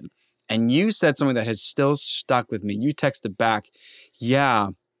so good. And you said something that has still stuck with me. You texted back, yeah,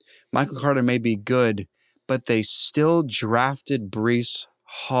 Michael Carter may be good, but they still drafted Breece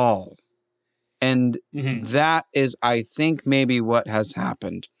Hall. And that is, I think, maybe what has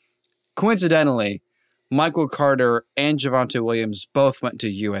happened. Coincidentally, Michael Carter and Javonte Williams both went to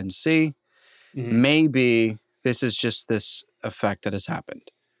UNC. Maybe this is just this effect that has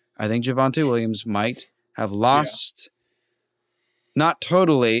happened. I think Javonte Williams might have lost, not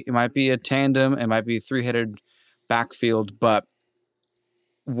totally, it might be a tandem, it might be a three-headed backfield, but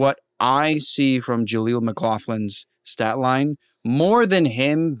what I see from Jaleel McLaughlin's stat line, more than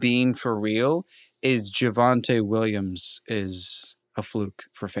him being for real, is Javonte Williams is a fluke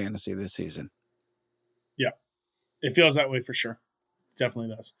for fantasy this season. Yeah, it feels that way for sure. It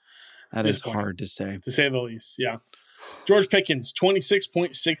definitely does. That is hard to say. To say the least, yeah. George Pickens,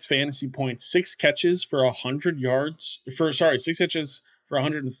 26.6 fantasy points, 6 catches for 100 yards. 6 catches for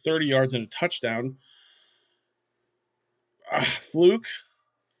 130 yards and a touchdown. Fluke,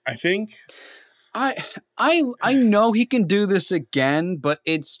 I think. I know he can do this again, but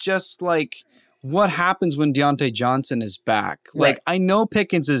it's just like what happens when Deontay Johnson is back. Like, I know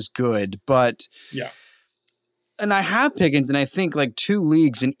Pickens is good, but and I have Pickens in, I think, like 2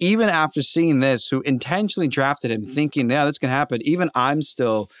 leagues, and even after seeing this, who intentionally drafted him thinking, yeah, this can happen, even I'm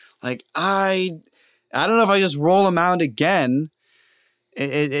still like, I don't know if I just roll him out again.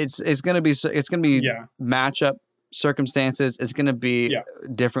 It's gonna be matchup circumstances. It's going to be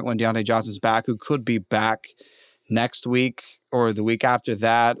different when Deontay Johnson's back, who could be back next week or the week after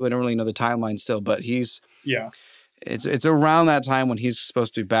that. We don't really know the timeline still, but he's it's around that time when he's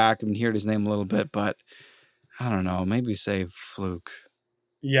supposed to be back. I mean, heard his name a little bit, but I don't know. Maybe say fluke.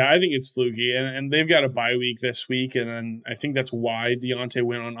 Yeah, I think it's fluky, and they've got a bye week this week, and then I think that's why Deontay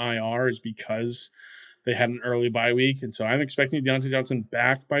went on IR, is because they had an early bye week, and so I'm expecting Deontay Johnson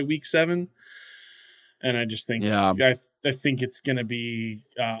back by week 7. And I just think, I think it's going to be,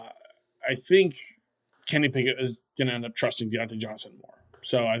 I think Kenny Pickett is going to end up trusting Deontay Johnson more.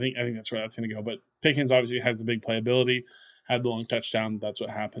 So I think that's where that's going to go. But Pickens obviously has the big playability, had the long touchdown. That's what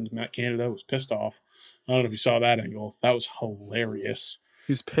happened. Matt Canada was pissed off. I don't know if you saw that angle. That was hilarious.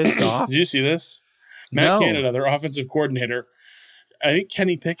 He's pissed off? Did you see this? Matt Canada, their offensive coordinator, I think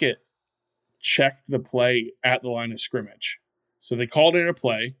Kenny Pickett checked the play at the line of scrimmage. So they called in a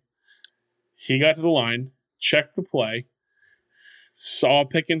play. He got to the line, checked the play, saw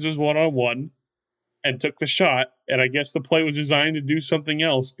Pickens was one-on-one, and took the shot. And I guess the play was designed to do something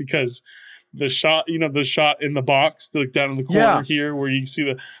else, because the shot, the shot in the box, down in the corner here, where you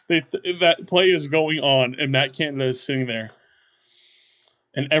see that play is going on, and Matt Canada is sitting there.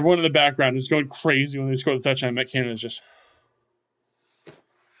 And everyone in the background is going crazy when they score the touchdown. Matt Canada is just...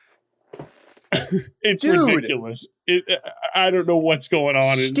 It's ridiculous. I don't know what's going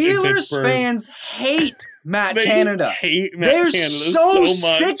on. Steelers in fans hate Matt Canada. They're so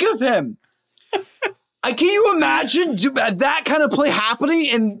sick of him. Can you imagine that kind of play happening,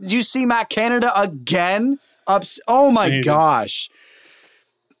 and you see Matt Canada again? Oh my gosh.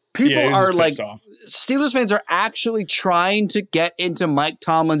 People are like, Steelers fans are actually trying to get into Mike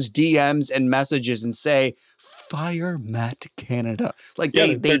Tomlin's DMs and messages and say, fire Matt Canada. Like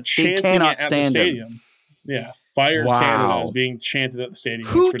they cannot stand him. Yeah, fire Canada is being chanted at the stadium.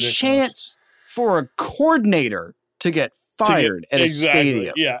 Who chants for a coordinator to get fired at a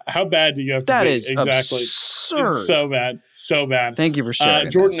stadium? Yeah, how bad do you have to be? That is absurd. It's so bad. So bad. Thank you for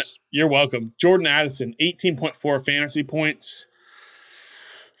sharing Jordan, this. You're welcome. Jordan Addison, 18.4 fantasy points.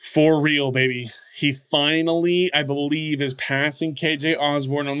 For real, baby. He finally, I believe, is passing KJ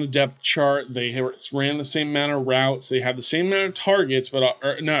Osborne on the depth chart. They ran the same amount of routes. They had the same amount of targets, they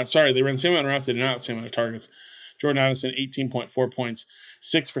ran the same amount of routes. They did not have the same amount of targets. Jordan Addison, 18.4 points,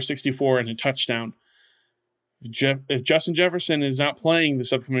 6 for 64 and a touchdown. If Justin Jefferson is not playing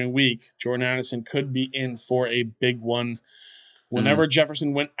this upcoming week, Jordan Addison could be in for a big one. Whenever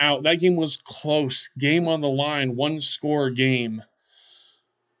Jefferson went out, that game was close. Game on the line, 1-score game.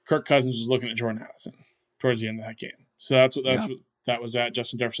 Kirk Cousins was looking at Jordan Addison towards the end of that game. So that was at.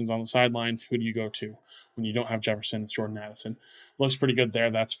 Justin Jefferson's on the sideline. Who do you go to when you don't have Jefferson? It's Jordan Addison. Looks pretty good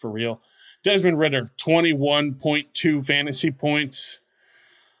there. That's for real. Desmond Ridder, 21.2 fantasy points.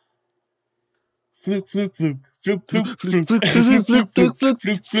 Fluke.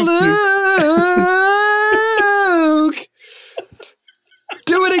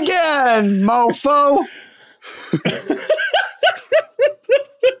 Do it again, mofo.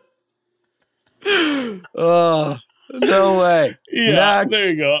 Oh, no way. Yeah, Next. there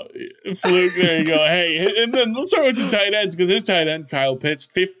you go. Fluke, there you go. Hey, and then let's start with some tight ends because his tight end, Kyle Pitts,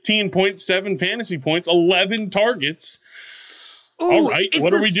 15.7 fantasy points, 11 targets. Ooh, all right,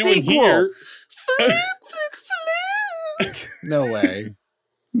 what are we doing here? Fluke. No way.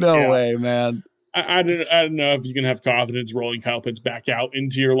 No way, man. I don't know if you can have confidence rolling Kyle Pitts back out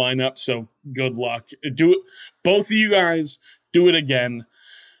into your lineup, so good luck. Do it. Both of you guys do it again.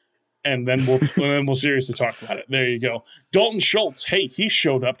 And then we'll seriously talk about it. There you go. Dalton Schultz. Hey, he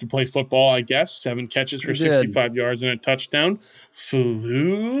showed up to play football, I guess. 7 catches for 65 yards and a touchdown.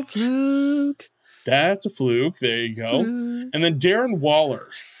 Fluke. That's a fluke. There you go. And then Darren Waller.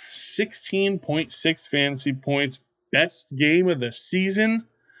 16.6 fantasy points. Best game of the season.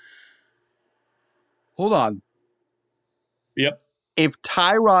 Hold on. Yep. If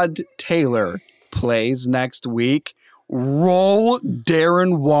Tyrod Taylor plays next week, roll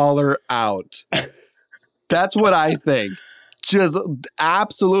Darren Waller out. That's what I think. Just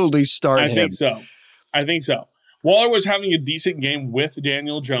absolutely start him. I think so. Waller was having a decent game with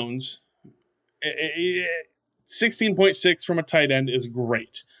Daniel Jones. 16.6 from a tight end is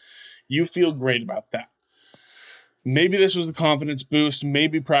great. You feel great about that. Maybe this was the confidence boost.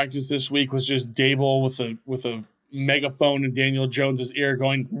 Maybe practice this week was just Dable with a megaphone in Daniel Jones's ear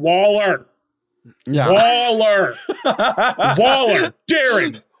going, Waller! Yeah. Waller! Waller!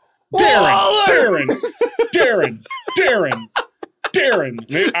 Darren!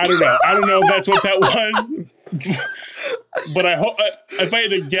 Maybe, I don't know. I don't know if that's what that was. But I hope if I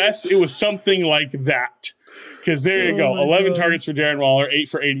had to guess, it was something like that. Because there you go. 11 targets for Darren Waller, 8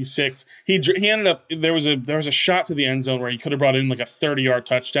 for 86. He ended up, there was a shot to the end zone where he could have brought in like a 30-yard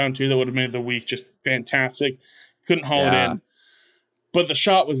touchdown too that would have made the week just fantastic. Couldn't haul it in. But the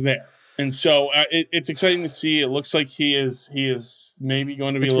shot was there. And so it's exciting to see. It looks like he is maybe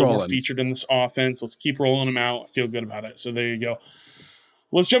going to be a little more featured in this offense. Let's keep rolling him out. I feel good about it. So there you go.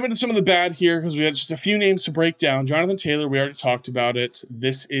 Let's jump into some of the bad here because we had just a few names to break down. Jonathan Taylor, we already talked about it.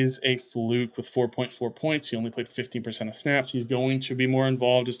 This is a fluke with 4.4 points. He only played 15% of snaps. He's going to be more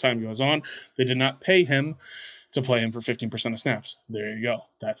involved as time goes on. They did not pay him to play him for 15% of snaps. There you go.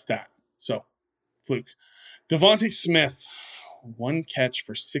 That's that. So, fluke. Devontae Smith, 1 catch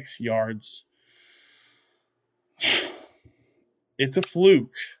for 6 yards. It's a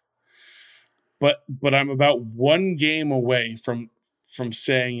fluke. But I'm about 1 game away from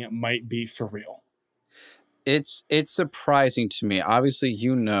saying it might be for real. It's surprising to me. Obviously,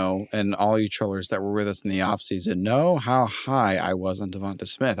 and all you trollers that were with us in the offseason know how high I was on Devonta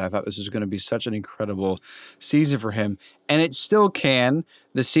Smith. I thought this was going to be such an incredible season for him. And it still can.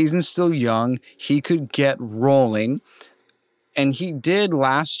 The season's still young. He could get rolling. And he did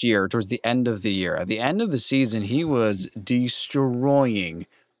last year towards the end of the year. At the end of the season, he was destroying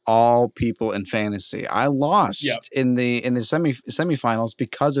all people in fantasy. I lost in the semifinals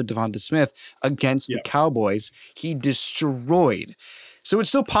because of Devonta Smith against the Cowboys. He destroyed. So it's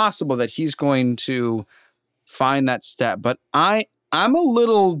still possible that he's going to find that step. But I'm a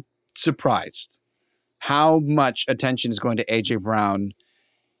little surprised how much attention is going to A.J. Brown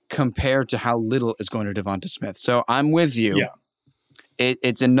compared to how little is going to Devonta Smith. So I'm with you. Yeah.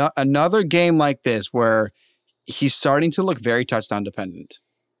 It's another game like this where he's starting to look very touchdown dependent.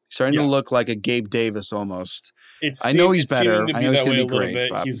 Starting to look like a Gabe Davis almost. I know he's better. I know he's going to be great.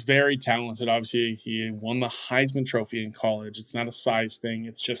 But he's very talented. Obviously, he won the Heisman Trophy in college. It's not a size thing.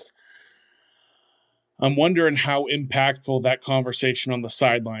 It's just I'm wondering how impactful that conversation on the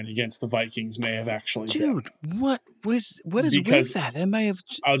sideline against the Vikings may have actually been. Dude, what is with that? That may have.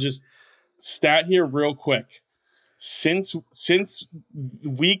 I'll just stat here real quick. Since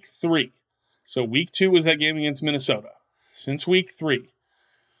week 3, so week 2 was that game against Minnesota. Since week 3.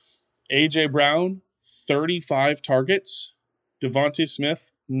 A.J. Brown, 35 targets. Devontae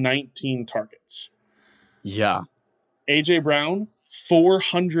Smith, 19 targets. Yeah. A.J. Brown,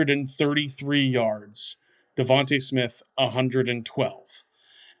 433 yards. Devontae Smith, 112.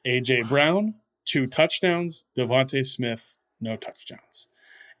 A.J. Brown, 2 touchdowns. Devontae Smith, no touchdowns.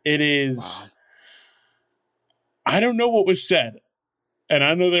 It is... Wow. I don't know what was said. And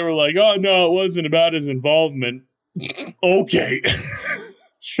I know they were like, oh, no, it wasn't about his involvement. Okay.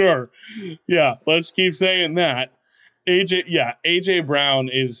 Sure. Yeah, let's keep saying that. AJ Brown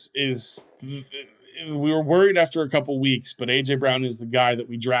is we were worried after a couple weeks, but A.J. Brown is the guy that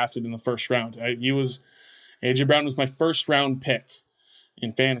we drafted in the first round. A.J. Brown was my first round pick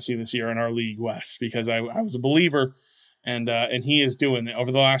in fantasy this year in our league West because I was a believer, and he is doing it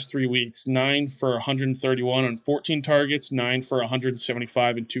over the last 3 weeks. 9 for 131 on 14 targets, 9 for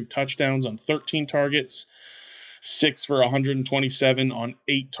 175 and 2 touchdowns on 13 targets, 6 for 127 on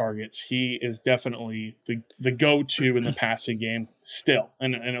 8 targets. He is definitely the go-to in the passing game still,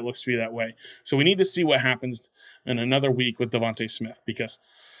 and it looks to be that way. So we need to see what happens in another week with Devontae Smith because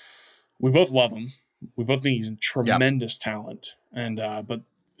we both love him. We both think he's a tremendous talent, and but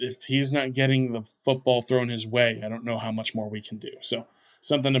if he's not getting the football thrown his way, I don't know how much more we can do. So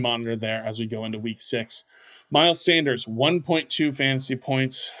something to monitor there as we go into week 6. Miles Sanders, 1.2 fantasy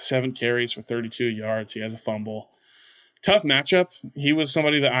points, 7 carries for 32 yards. He has a fumble. Tough matchup. He was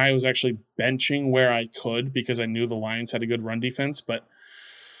somebody that I was actually benching where I could because I knew the Lions had a good run defense, but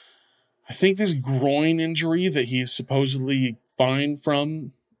I think this groin injury that he's supposedly fine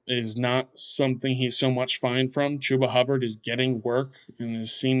from is not something he's so much fine from. Chuba Hubbard is getting work and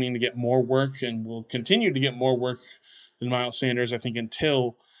is seeming to get more work and will continue to get more work than Miles Sanders, I think,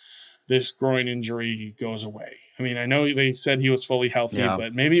 until this groin injury goes away. I mean, I know they said he was fully healthy,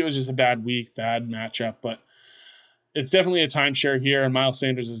 but maybe it was just a bad week, bad matchup, but it's definitely a timeshare here, and Miles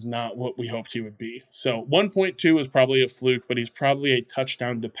Sanders is not what we hoped he would be. So 1.2 is probably a fluke, but he's probably a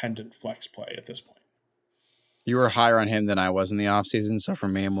touchdown-dependent flex play at this point. You were higher on him than I was in the offseason, so for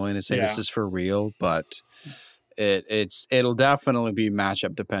me, I'm willing to say this is for real, but it'll definitely be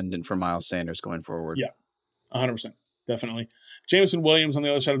matchup dependent for Miles Sanders going forward. Yeah, 100%. Definitely. Jameson Williams on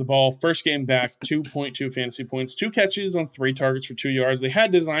the other side of the ball. First game back, 2.2 fantasy points, 2 catches on 3 targets for 2 yards. They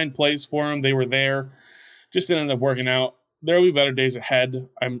had designed plays for him. They were there. Just didn't end up working out. There will be better days ahead,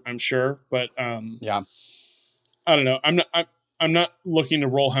 I'm sure. But I don't know. I'm not looking to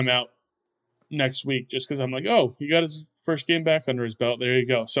roll him out next week just because I'm like, oh, he got his first game back under his belt. There you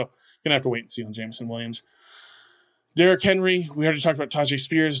go. So gonna have to wait and see on Jameson Williams. Derrick Henry, we already talked about Tajay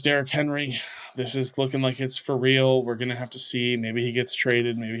Spears. Derrick Henry, this is looking like it's for real. We're gonna have to see. Maybe he gets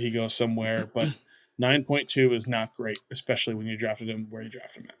traded. Maybe he goes somewhere. But 9.2 is not great, especially when you drafted him where you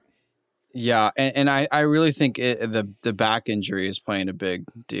drafted him at. Yeah, and I really think the back injury is playing a big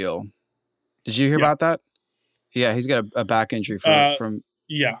deal. Did you hear about that? Yeah, he's got a back injury from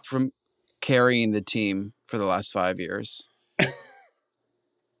carrying the team for the last 5 years.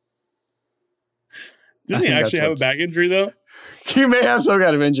 Doesn't he actually have a back injury, though? He may have some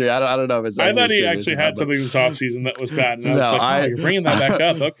kind of injury. I don't know if it's. I thought he actually had something this offseason that was bad. And I was like, you're bringing that back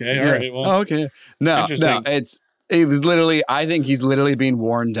up. Okay, all right. Well, okay. No, He's literally, I think he's literally being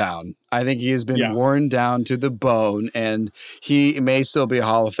worn down. I think he has been worn down to the bone, and he may still be a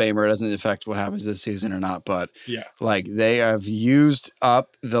Hall of Famer. It doesn't affect what happens this season or not, but like they have used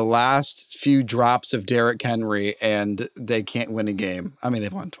up the last few drops of Derrick Henry, and they can't win a game. I mean,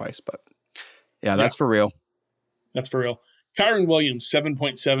 they've won twice, but that's for real. That's for real. Kyren Williams,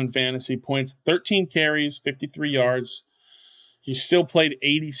 7.7 fantasy points, 13 carries, 53 yards. He still played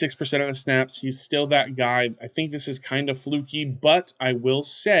 86% of the snaps. He's still that guy. I think this is kind of fluky, but I will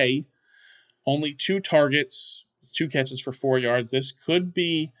say only 2 targets, 2 catches for 4 yards. This could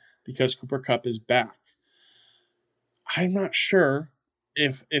be because Puka-Kupp is back. I'm not sure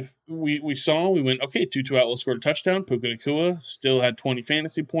if we went, okay, Tutu Atwell scored a touchdown. Puka-Kupp still had 20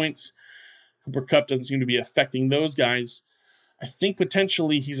 fantasy points. Puka-Kupp doesn't seem to be affecting those guys. I think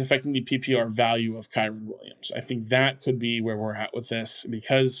potentially he's affecting the PPR value of Kyren Williams. I think that could be where we're at with this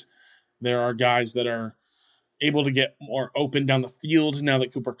because there are guys that are able to get more open down the field now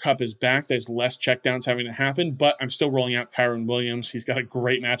that Puka-Kupp is back. There's less checkdowns having to happen, but I'm still rolling out Kyren Williams. He's got a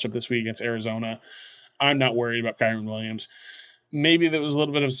great matchup this week against Arizona. I'm not worried about Kyren Williams. Maybe there was a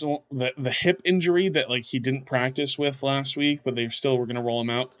little bit of the hip injury that like he didn't practice with last week, but they still were going to roll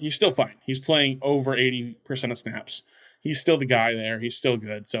him out. He's still fine. He's playing over 80% of snaps. He's still the guy there. He's still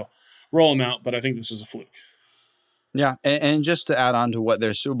good. So roll him out, but I think this was a fluke. Yeah, and just to add on to what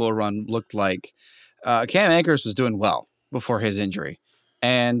their Super Bowl run looked like, Cam Akers was doing well before his injury,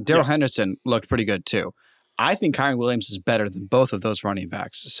 and Darrell Henderson looked pretty good too. I think Kyren Williams is better than both of those running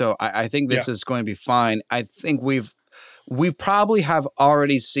backs. So I think this is going to be fine. I think we probably have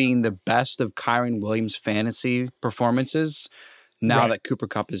already seen the best of Kyren Williams' fantasy performances now that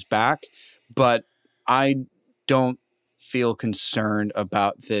Puka-Kupp is back, but I don't feel concerned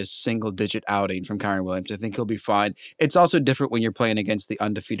about this single-digit outing from Kyren Williams. I think he'll be fine. It's also different when you're playing against the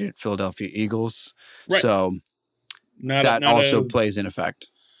undefeated Philadelphia Eagles. Right. So that also plays in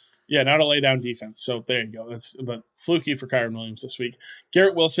effect. Yeah, not a lay-down defense. So there you go. That's but fluky for Kyren Williams this week.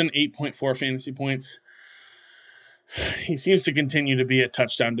 Garrett Wilson, 8.4 fantasy points. He seems to continue to be a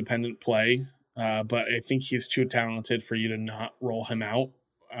touchdown-dependent play. but I think he's too talented for you to not roll him out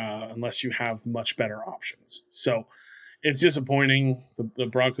unless you have much better options. So it's disappointing. The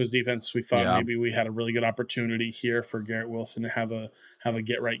Broncos defense, we thought maybe we had a really good opportunity here for Garrett Wilson to have a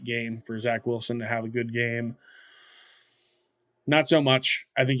get right game, for Zach Wilson to have a good game. Not so much.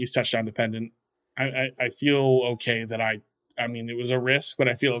 I think he's touchdown dependent. I feel okay that I mean, it was a risk, but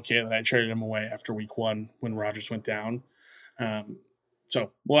I feel okay that I traded him away after week 1 when Rodgers went down.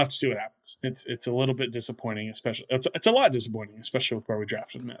 So we'll have to see what happens. It's a little bit disappointing, especially it's a lot disappointing, especially with where we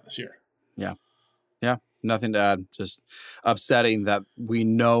drafted him at this year. Yeah. Nothing to add. Just upsetting that we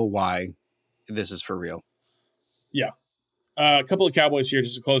know why this is for real. Yeah. A couple of Cowboys here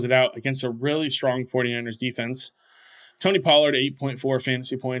just to close it out against a really strong 49ers defense. Tony Pollard, 8.4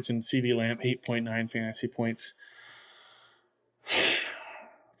 fantasy points, and CeeDee Lamb, 8.9 fantasy points.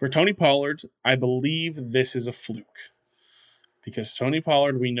 For Tony Pollard, I believe this is a fluke. Because Tony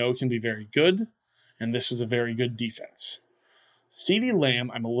Pollard, we know, can be very good, and this was a very good defense. CeeDee Lamb,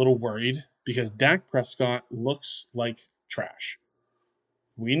 I'm a little worried, because Dak Prescott looks like trash.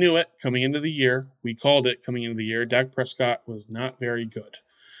 We knew it coming into the year. We called it coming into the year. Dak Prescott was not very good.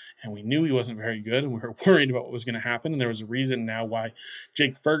 And we knew he wasn't very good, and we were worried about what was going to happen. And there was a reason now why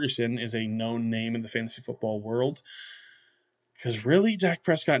Jake Ferguson is a known name in the fantasy football world. Because really, Dak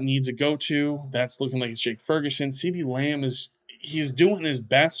Prescott needs a go-to. That's looking like it's Jake Ferguson. CeeDee Lamb he's doing his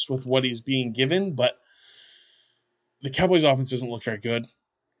best with what he's being given, but the Cowboys' offense doesn't look very good,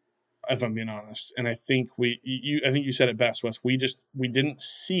 if I'm being honest. And I think you said it best, Wes. We didn't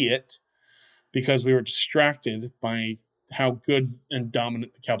see it because we were distracted by how good and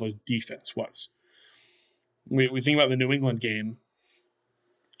dominant the Cowboys' defense was. We think about the New England game,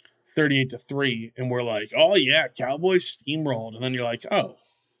 38-3, and we're like, oh yeah, Cowboys steamrolled. And then you're like, oh,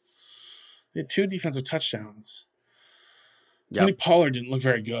 they had 2 defensive touchdowns. Yep. Tony Pollard didn't look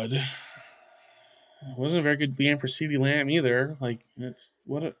very good. It wasn't a very good game for CeeDee Lamb either. All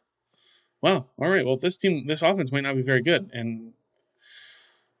right. Well, this offense might not be very good. And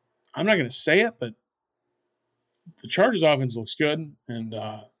I'm not going to say it, but the Chargers offense looks good, and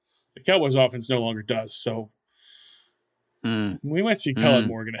the Cowboys offense no longer does. So we might see Kellen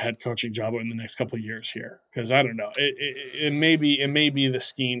Moore get a head coaching job in the next couple of years here, because I don't know. It may be the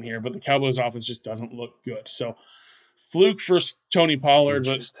scheme here, but the Cowboys offense just doesn't look good. So fluke for Tony Pollard,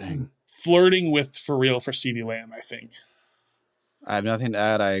 but flirting with for real for CeeDee Lamb, I think. I have nothing to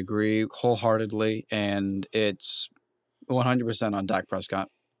add. I agree wholeheartedly, and it's 100% on Dak Prescott.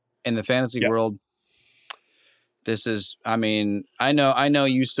 In the fantasy world, this is, I mean, I know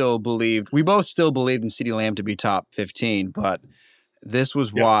you still believed, we both still believed in CeeDee Lamb to be top 15, but this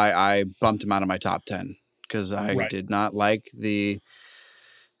was why I bumped him out of my top 10, because I did not like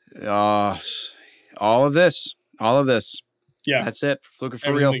all of this. Yeah. That's it. Fluker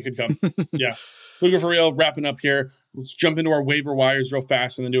for real. Could come. Yeah. Fluker for real. Wrapping up here. Let's jump into our waiver wires real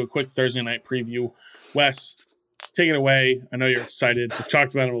fast and then do a quick Thursday night preview. Wes, take it away. I know you're excited. We've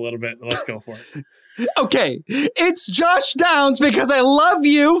talked about him a little bit, but let's go for it. Okay, it's Josh Downs because I love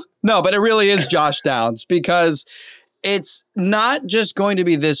you. No, but it really is Josh Downs because it's not just going to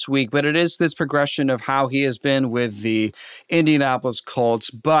be this week, but it is this progression of how he has been with the Indianapolis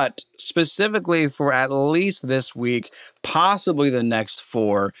Colts, but specifically for at least this week, possibly the next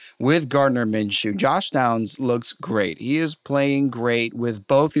 4 with Gardner Minshew. Josh Downs looks great. He is playing great with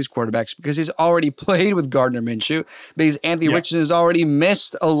both these quarterbacks because he's already played with Gardner Minshew, because Anthony Richardson has already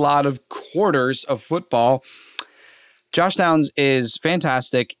missed a lot of quarters of football. Josh Downs is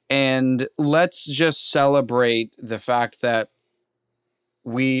fantastic, and let's just celebrate the fact that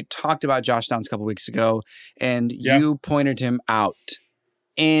we talked about Josh Downs a couple weeks ago, and you pointed him out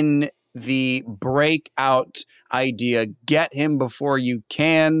in the breakout idea. Get him before you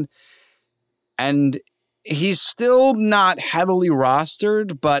can, and he's still not heavily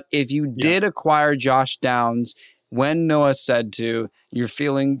rostered, but if you did acquire Josh Downs when Noah said to, you're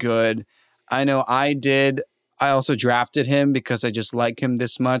feeling good. I know I did. I also drafted him because I just like him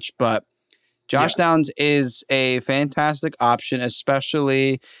this much, but Josh Downs is a fantastic option,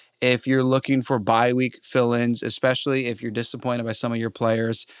 especially if you're looking for bye week fill-ins, especially if you're disappointed by some of your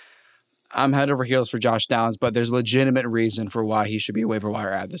players. I'm head over heels for Josh Downs, but there's legitimate reason for why he should be a waiver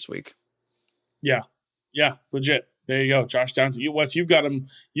wire ad this week. Yeah, legit. There you go, Josh Downs. Wes, you've got him.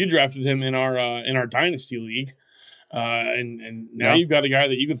 You drafted him in our dynasty league. And now you've got a guy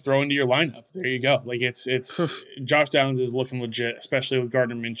that you can throw into your lineup. There you go. Like it's Josh Downs is looking legit, especially with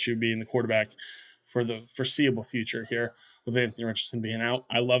Gardner Minshew being the quarterback for the foreseeable future here with Anthony Richardson being out.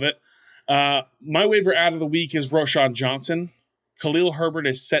 I love it. My waiver ad of the week is Roshan Johnson. Khalil Herbert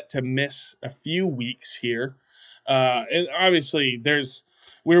is set to miss a few weeks here. And obviously there's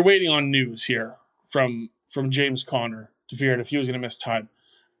we were waiting on news here from James Conner to figure out if he was going to miss time.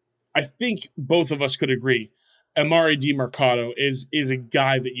 I think both of us could agree. Amari DiMercato is a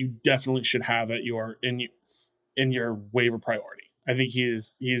guy that you definitely should have at your in your waiver priority. I think he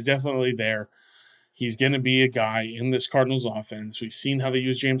is definitely there. He's going to be a guy in this Cardinals offense. We've seen how they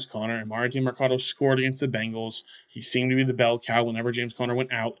use James Conner. Amari DiMercato scored against the Bengals. He seemed to be the bell cow whenever James Conner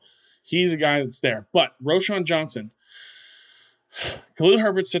went out. He's a guy that's there. But Roschon Johnson, Khalil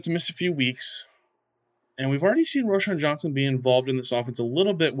Herbert's set to miss a few weeks. And we've already seen Roschon Johnson be involved in this offense a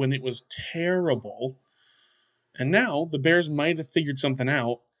little bit when it was terrible. And now the Bears might have figured something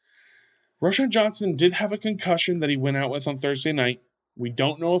out. Roschon Johnson did have a concussion that he went out with on Thursday night. We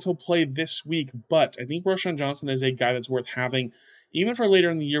don't know if he'll play this week, but I think Roschon Johnson is a guy that's worth having, even for later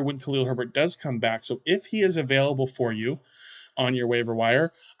in the year when Khalil Herbert does come back. So if he is available for you on your waiver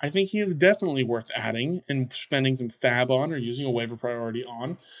wire, I think he is definitely worth adding and spending some fab on or using a waiver priority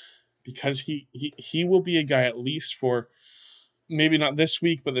on, because he will be a guy at least for maybe not this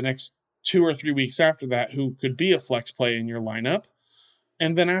week, but the next 2 or 3 weeks after that, who could be a flex play in your lineup.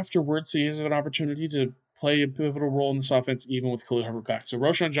 And then afterwards, he has an opportunity to play a pivotal role in this offense, even with Khalil Herbert back. So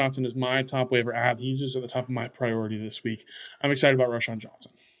Roschon Johnson is my top waiver add. He's just at the top of my priority this week. I'm excited about Roschon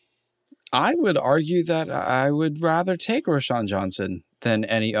Johnson. I would argue that I would rather take Roschon Johnson than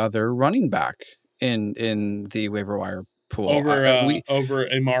any other running back in the waiver wire pool. Over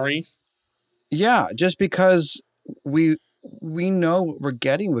Amari? Yeah, just because we know what we're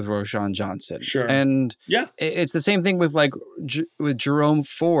getting with Roschon Johnson. Sure. And yeah, it's the same thing with with Jerome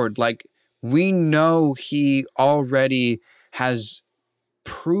Ford. Like, we know he already has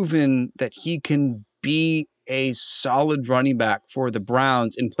proven that he can be a solid running back for the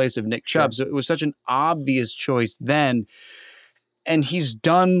Browns in place of Nick Chubb. So it was such an obvious choice then. And he's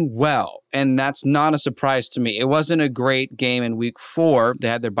done well. And that's not a surprise to me. It wasn't a great game in week 4. They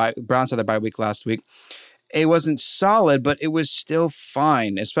had Browns had their bye week last week. It wasn't solid, but it was still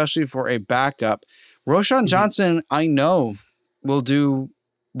fine, especially for a backup. Roschon Johnson, I know, will do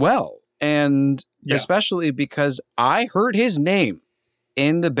well. And especially because I heard his name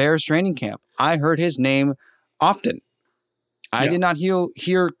in the Bears training camp. I heard his name often. I did not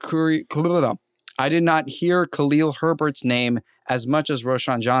hear Khalil Herbert's name as much as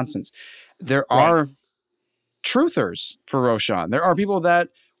Roschon Johnson's. There are truthers for Roschon. There are people that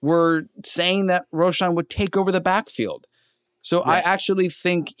were saying that Roschon would take over the backfield. So I actually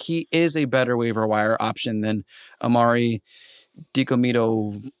think he is a better waiver wire option than Amari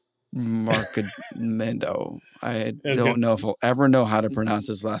DiComito Marcamendo. I don't know if I'll ever know how to pronounce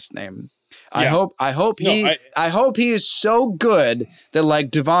his last name. I hope he is so good that, like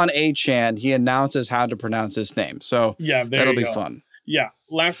Devon Achane, he announces how to pronounce his name. So that'll be fun. Yeah.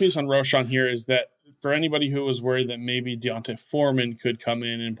 Last piece on Roschon here is that for anybody who was worried that maybe D'Onta Foreman could come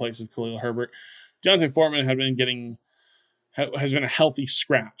in place of Khalil Herbert, D'Onta Foreman has been a healthy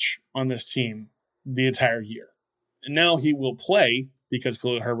scratch on this team the entire year. And now he will play because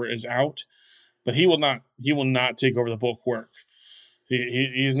Khalil Herbert is out, but he will not take over the bulk work.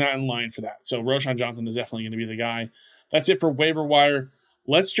 He's not in line for that. So Roschon Johnson is definitely going to be the guy. That's it for waiver wire.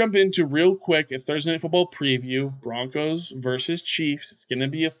 Let's jump into real quick a Thursday Night Football preview. Broncos versus Chiefs. It's going to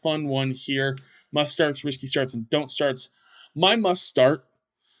be a fun one here. Must starts, risky starts, and don't starts. My must start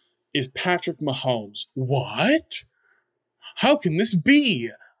is Patrick Mahomes. What? How can this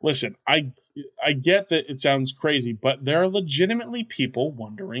be? Listen, I get that it sounds crazy, but there are legitimately people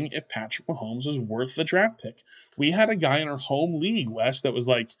wondering if Patrick Mahomes is worth the draft pick. We had a guy in our home league, Wes, that was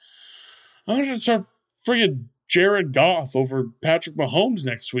like, I'm going to start friggin' Jared Goff over Patrick Mahomes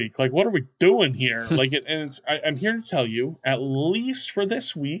next week. Like, what are we doing here? I'm here to tell you, at least for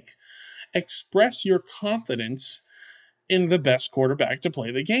this week, express your confidence in the best quarterback to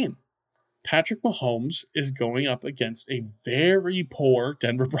play the game. Patrick Mahomes is going up against a very poor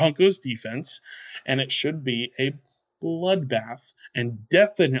Denver Broncos defense, and it should be a bloodbath, and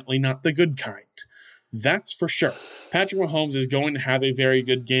definitely not the good kind. That's for sure. Patrick Mahomes is going to have a very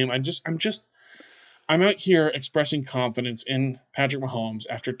good game. I'm out here expressing confidence in Patrick Mahomes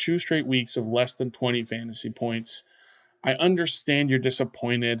after 2 straight weeks of less than 20 fantasy points. I understand you're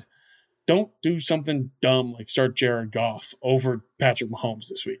disappointed. Don't do something dumb like start Jared Goff over Patrick Mahomes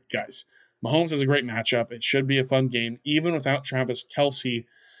this week, guys. Mahomes has a great matchup. It should be a fun game. Even without Travis Kelce,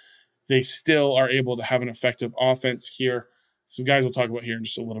 they still are able to have an effective offense here. Some guys we'll talk about here in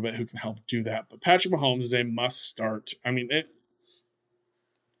just a little bit who can help do that. But Patrick Mahomes is a must start. I mean,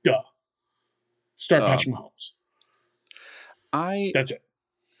 start Patrick Mahomes. That's it.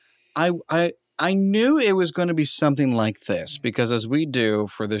 I knew it was going to be something like this because as we do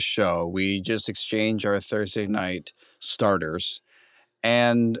for this show, we just exchange our Thursday night starters.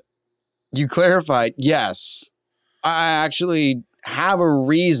 And you clarified, yes, I actually have a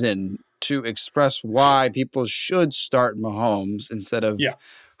reason to express why people should start Mahomes instead of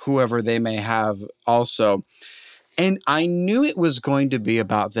whoever they may have also. And I knew it was going to be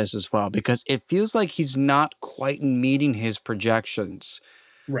about this as well, because it feels like he's not quite meeting his projections.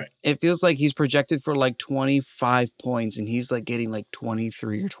 Right. It feels like he's projected for like 25 points and he's like getting like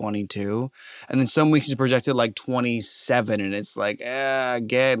 23 or 22. And then some weeks he's projected like 27 and it's like,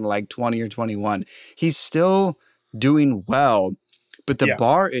 again, like 20 or 21. He's still doing well, but the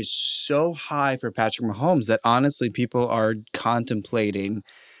bar is so high for Patrick Mahomes that honestly people are contemplating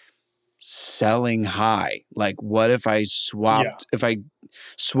selling high. Like, what if I swapped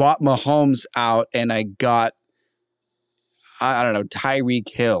Mahomes out and I got, I don't know, Tyreek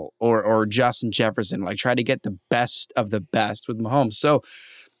Hill or Justin Jefferson, like try to get the best of the best with Mahomes. So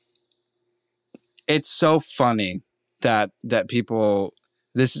it's so funny that people,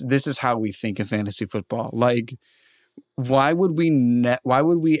 this is how we think of fantasy football. Like, why would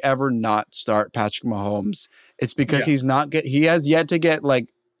we ever not start Patrick Mahomes? It's because he has yet to get like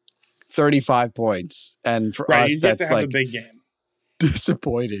 35 points. And for us, he's yet that's to have like a big game.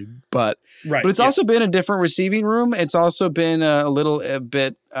 Disappointing, but it's also been a different receiving room. It's also been a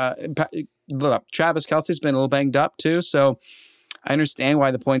bit. Travis Kelce's been a little banged up too, so I understand why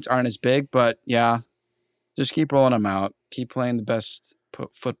the points aren't as big. But just keep rolling them out. Keep playing the best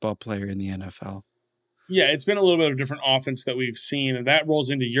football player in the NFL. Yeah, it's been a little bit of a different offense that we've seen, and that rolls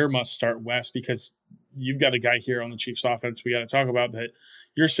into your must start, Wes, because you've got a guy here on the Chiefs offense we got to talk about that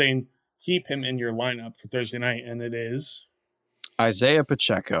you're saying keep him in your lineup for Thursday night, and it is Isaiah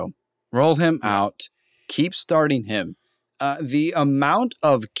Pacheco. Roll him out. Keep starting him. The amount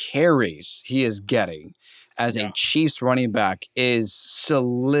of carries he is getting as a Chiefs running back is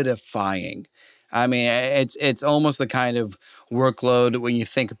solidifying. I mean, it's almost the kind of workload when you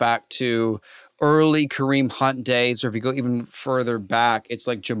think back to early Kareem Hunt days, or if you go even further back, it's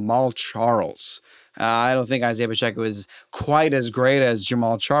like Jamal Charles. I don't think Isaiah Pacheco is quite as great as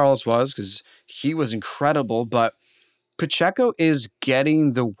Jamal Charles was because he was incredible, but Pacheco is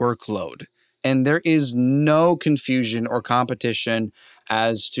getting the workload, and there is no confusion or competition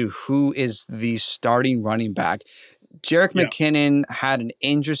as to who is the starting running back. Jerick McKinnon had an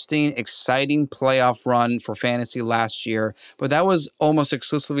interesting, exciting playoff run for fantasy last year, but that was almost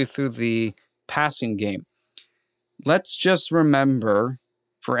exclusively through the passing game. Let's just remember,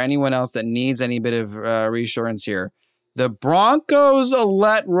 for anyone else that needs any bit of reassurance here, the Broncos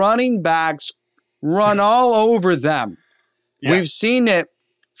let running backs run all over them. Yeah. We've seen it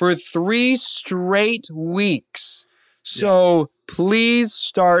for 3 straight weeks. So please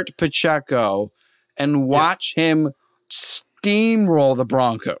start Pacheco and watch him steamroll the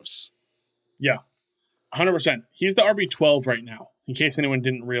Broncos. Yeah, 100%. He's the RB12 right now, in case anyone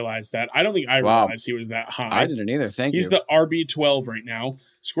didn't realize that. I don't think I realized he was that high. I didn't either. He's the RB12 right now.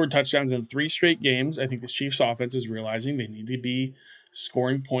 Scored touchdowns in 3 straight games. I think this Chiefs offense is realizing they need to be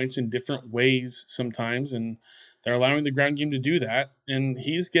scoring points in different ways sometimes, and they're allowing the ground game to do that. And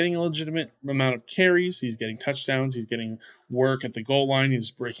he's getting a legitimate amount of carries. He's getting touchdowns. He's getting work at the goal line.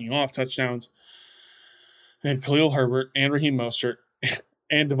 He's breaking off touchdowns. And Khalil Herbert and Raheem Mostert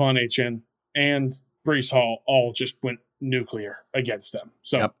and Devon Achane and Breece Hall all just went nuclear against them.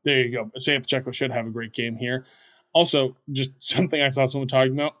 So there you go. Isaiah Pacheco should have a great game here. Also, just something I saw someone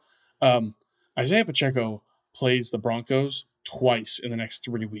talking about. Isaiah Pacheco plays the Broncos twice in the next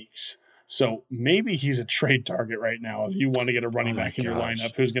 3 weeks. So maybe he's a trade target right now if you want to get a running back in your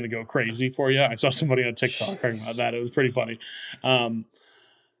lineup who's going to go crazy for you. I saw somebody on TikTok talking about that. It was pretty funny.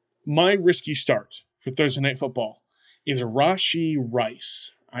 My risky start for Thursday Night Football is Rashee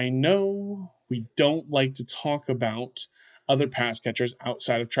Rice. I know we don't like to talk about other pass catchers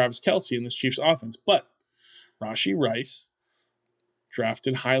outside of Travis Kelce in this Chiefs offense, but Rashee Rice,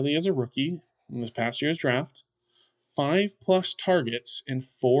 drafted highly as a rookie in this past year's draft, 5+ targets in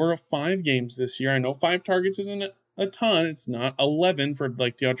 4 of 5 games this year. I know 5 targets isn't a ton. It's not 11 for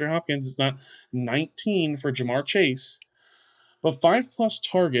like DeAndre Hopkins. It's not 19 for Jamar Chase. But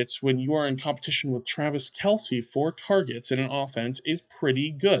 5+ targets when you are in competition with Travis Kelce, 4 targets in an offense is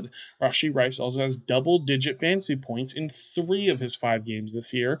pretty good. Rashee Rice also has double-digit fantasy points in 3 of his 5 games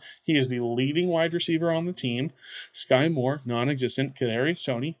this year. He is the leading wide receiver on the team. Sky Moore, non-existent. Kadarius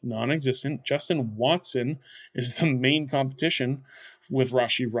Toney, non-existent. Justin Watson is the main competition with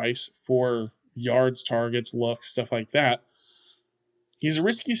Rashee Rice for yards, targets, looks, stuff like that. He's a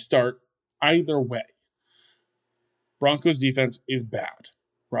risky start either way. Broncos defense is bad.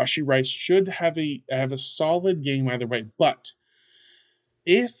 Rashee Rice should have a solid game either way. But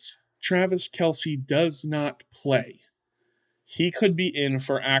if Travis Kelce does not play, he could be in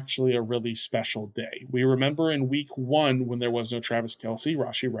for actually a really special day. We remember in week 1 when there was no Travis Kelce,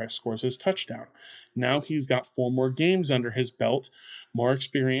 Rashee Rice scores his touchdown. Now he's got 4 more games under his belt, more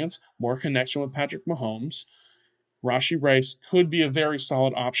experience, more connection with Patrick Mahomes. Rashee Rice could be a very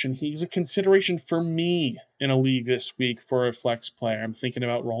solid option. He's a consideration for me in a league this week for a flex player. I'm thinking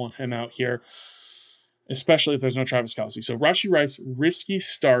about rolling him out here, especially if there's no Travis Kelce. So Rashee Rice, risky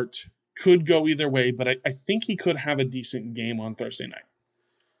start, could go either way, but I think he could have a decent game on Thursday night.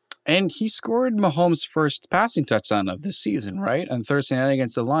 And he scored Mahomes' first passing touchdown of this season, right? On Thursday night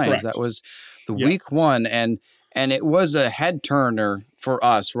against the Lions. Correct. That was the week 1, and it was a head turner for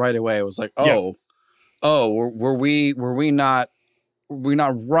us right away. It was like, were we not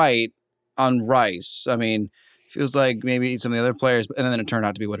right on Rice? I mean, feels like maybe some of the other players, and then it turned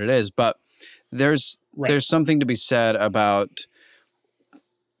out to be what it is. But there's something to be said about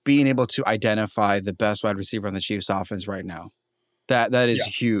being able to identify the best wide receiver on the Chiefs offense right now. That is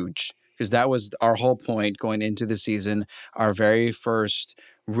huge, because that was our whole point going into the season. Our very first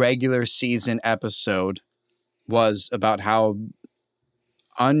regular season episode was about how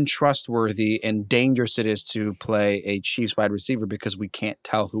untrustworthy and dangerous it is to play a Chiefs wide receiver because we can't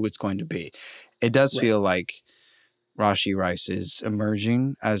tell who it's going to be. It does feel like Rashee Rice is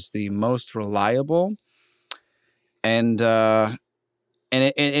emerging as the most reliable, and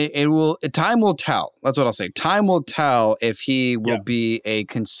it will. Time will tell. That's what I'll say. Time will tell if he will be a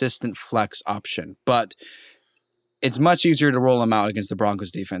consistent flex option. But it's much easier to roll him out against the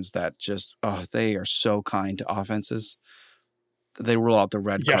Broncos defense that just they are so kind to offenses. They roll out the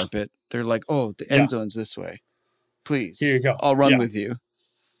red carpet. They're like, the end zone's this way. Please, here you go. I'll run with you.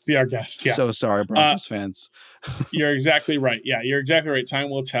 Be our guest. Yeah. So sorry, Broncos fans. You're exactly right. Yeah, you're exactly right.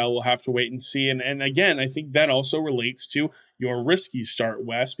 Time will tell. We'll have to wait and see. And again, I think that also relates to your risky start,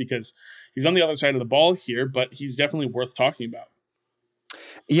 Wes, because he's on the other side of the ball here, but he's definitely worth talking about.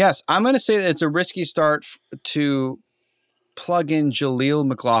 Yes, I'm going to say that it's a risky start to plug in Jaleel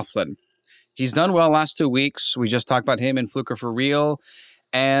McLaughlin. He's done well last 2 weeks. We just talked about him and Fluker for real.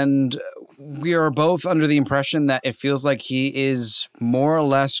 And we are both under the impression that it feels like he is more or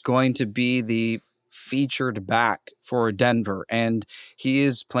less going to be the featured back for Denver. And he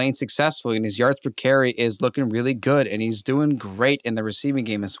is playing successfully, and his yards per carry is looking really good, and he's doing great in the receiving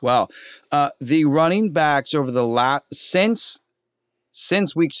game as well. The running backs over the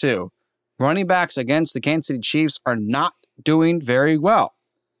since week 2, running backs against the Kansas City Chiefs are not doing very well.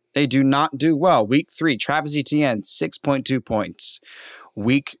 They do not do well. Week 3, Travis Etienne, 6.2 points.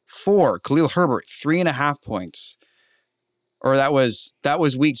 Week 4, Khalil Herbert, 3.5 points. Or that was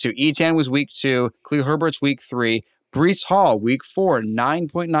week 2. Etienne was week 2. Khalil Herbert's week 3. Breece Hall, week 4,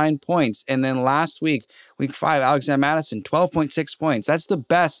 9.9 points. And then last week, week 5, Alexander Mattison, 12.6 points. That's the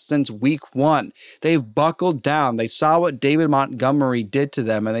best since week 1. They've buckled down. They saw what David Montgomery did to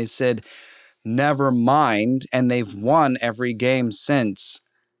them, and they said, never mind. And they've won every game since.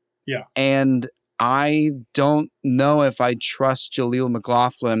 Yeah. And I don't know if I trust Jaleel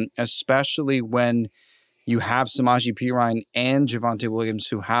McLaughlin, especially when you have Samaje Perine and Javonte Williams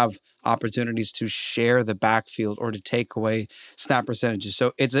who have opportunities to share the backfield or to take away snap percentages.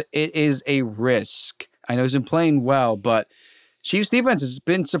 So it is a risk. I know he's been playing well, but Chiefs defense has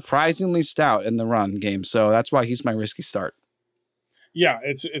been surprisingly stout in the run game. So that's why he's my risky start. Yeah,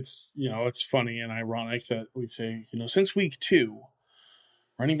 it's funny and ironic that we say, since week 2,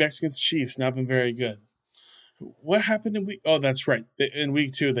 running backs against the Chiefs not been very good. What happened in week? Oh, that's right. In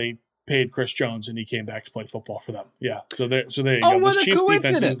week 2, they paid Chris Jones and he came back to play football for them. Yeah. So there you go. What a Chiefs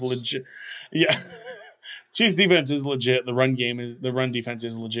coincidence. Defense is legit. Yeah. Chiefs defense is legit. The run defense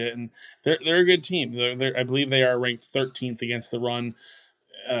is legit, and they're a good team. I believe they are ranked 13th against the run.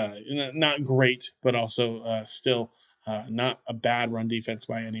 Not great, but also still not a bad run defense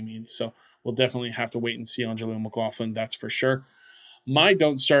by any means. So we'll definitely have to wait and see on Jaleel McLaughlin. That's for sure. My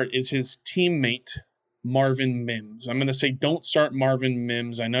don't start is his teammate, Marvin Mims. I'm going to say don't start Marvin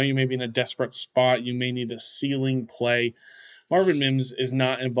Mims. I know you may be in a desperate spot. You may need a ceiling play. Marvin Mims is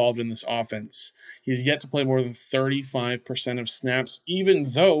not involved in this offense. He's yet to play more than 35% of snaps,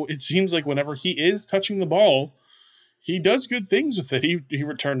 even though it seems like whenever he is touching the ball, he does good things with it. He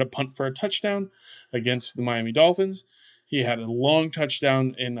returned a punt for a touchdown against the Miami Dolphins. He had a long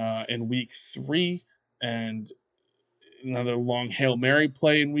touchdown in week 3 and another long Hail Mary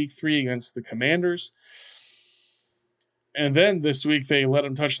play in week 3 against the Commanders. And then this week they let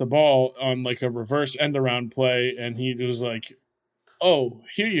him touch the ball on like a reverse end around play, and he was like, oh,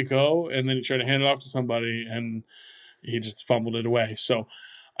 here you go. And then he tried to hand it off to somebody and he just fumbled it away. So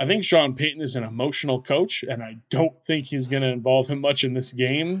I think Sean Payton is an emotional coach, and I don't think he's going to involve him much in this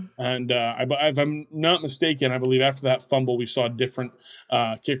game. And if I'm not mistaken, I believe after that fumble, we saw a different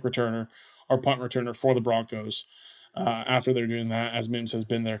kick returner or punt returner for the Broncos after they're doing that, as Mims has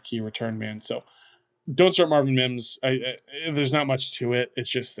been their key return man. So don't start Marvin Mims. There's not much to it. It's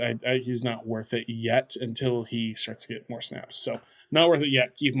just he's not worth it yet until he starts to get more snaps. So not worth it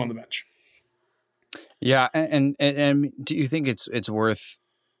yet. Keep him on the bench. Yeah, and do you think it's worth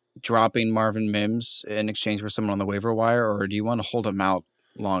dropping Marvin Mims in exchange for someone on the waiver wire, or do you want to hold him out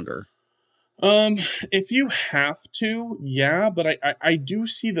longer? If you have to, yeah, but I do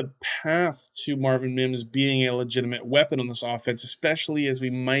see the path to Marvin Mims being a legitimate weapon on this offense, especially as we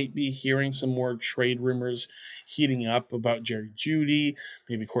might be hearing some more trade rumors heating up about Jerry Jeudy,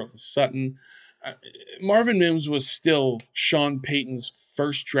 maybe Cortland Sutton. Marvin Mims was still Sean Payton's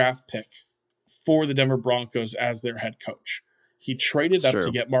first draft pick for the Denver Broncos as their head coach. He traded up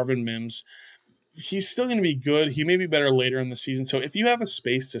to get Marvin Mims. He's still going to be good. He may be better later in the season. So if you have a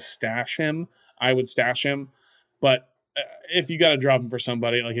space to stash him, I would stash him. But if you got to drop him for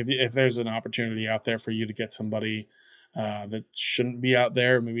somebody, like if there's an opportunity out there for you to get somebody that shouldn't be out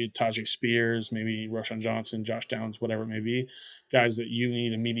there, maybe Tajay Spears, maybe Roshan Johnson, Josh Downs, whatever it may be, guys that you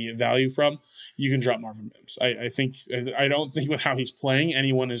need immediate value from, you can drop Marvin Mims. I don't think with how he's playing,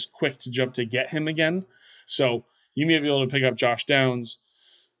 anyone is quick to jump to get him again. So you may be able to pick up Josh Downs,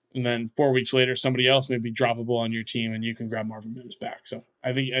 and then 4 weeks later, somebody else may be droppable on your team, and you can grab Marvin Mims back. So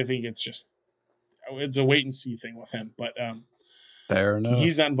I think it's a wait and see thing with him. But fair enough.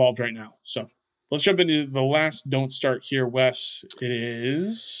 He's not involved right now. So let's jump into the last don't start here, Wes. It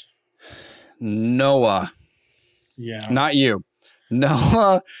is Noah. Yeah, not you.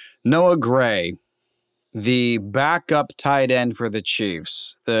 Noah Gray, the backup tight end for the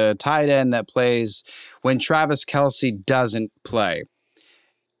Chiefs, the tight end that plays when Travis Kelce doesn't play.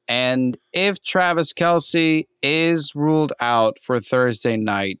 And if Travis Kelce is ruled out for Thursday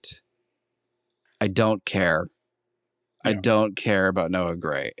night, I don't care. Yeah. I don't care about Noah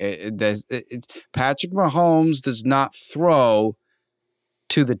Gray. Patrick Mahomes does not throw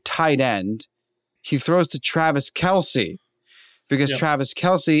to the tight end. He throws to Travis Kelce because Travis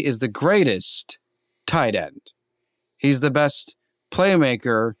Kelce is the greatest tight end. He's the best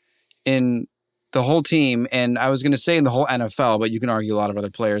playmaker in the whole team, and I was going to say in the whole NFL, but you can argue a lot of other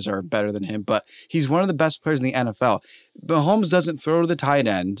players are better than him, but he's one of the best players in the NFL. Mahomes doesn't throw to the tight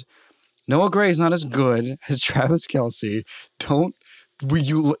end. Noah Gray is not as good as Travis Kelce.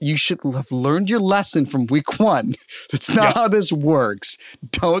 You should have learned your lesson from week 1. That's not how this works.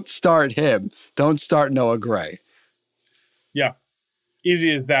 Don't start him. Don't start Noah Gray. Yeah.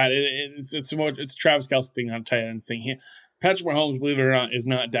 Easy as that. It's Travis Kelce thing, not a tight end thing. Patrick Mahomes, believe it or not, is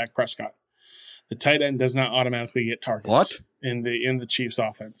not Dak Prescott. The tight end does not automatically get targets in the Chiefs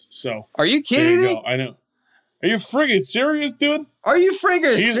offense. So are you kidding me? I know. Are you friggin' serious, dude? Are you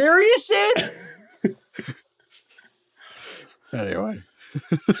friggin' serious, dude? Anyway.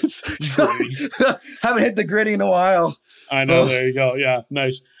 Haven't hit the gritty in a while. I know. There you go. Yeah,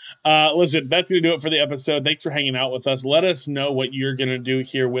 nice. Listen, that's going to do it for the episode. Thanks for hanging out with us. Let us know what you're going to do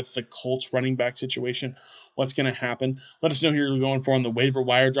here with the Colts running back situation. What's going to happen? Let us know who you're going for on the waiver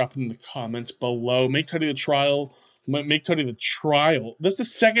wire. Drop it in the comments below. Make Tutty the trial. Make Tutty the trial. This is the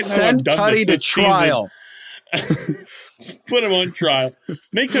second time I've done Tutty this trial. Put him on trial.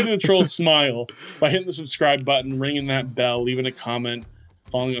 Make Tutty the troll smile by hitting the subscribe button, ringing that bell, leaving a comment,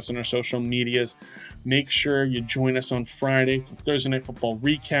 following us on our social medias. Make sure you join us on Friday for Thursday Night Football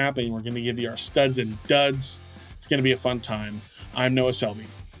recap, and we're going to give you our studs and duds. It's going to be a fun time. I'm Noah Selby.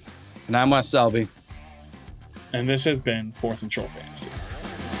 And I'm Wes Selby. And this has been Fourth and Troll Fantasy.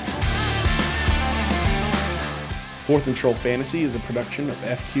 Fourth and Troll Fantasy is a production of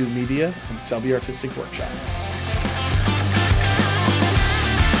FQ Media and Selby Artistic Workshop.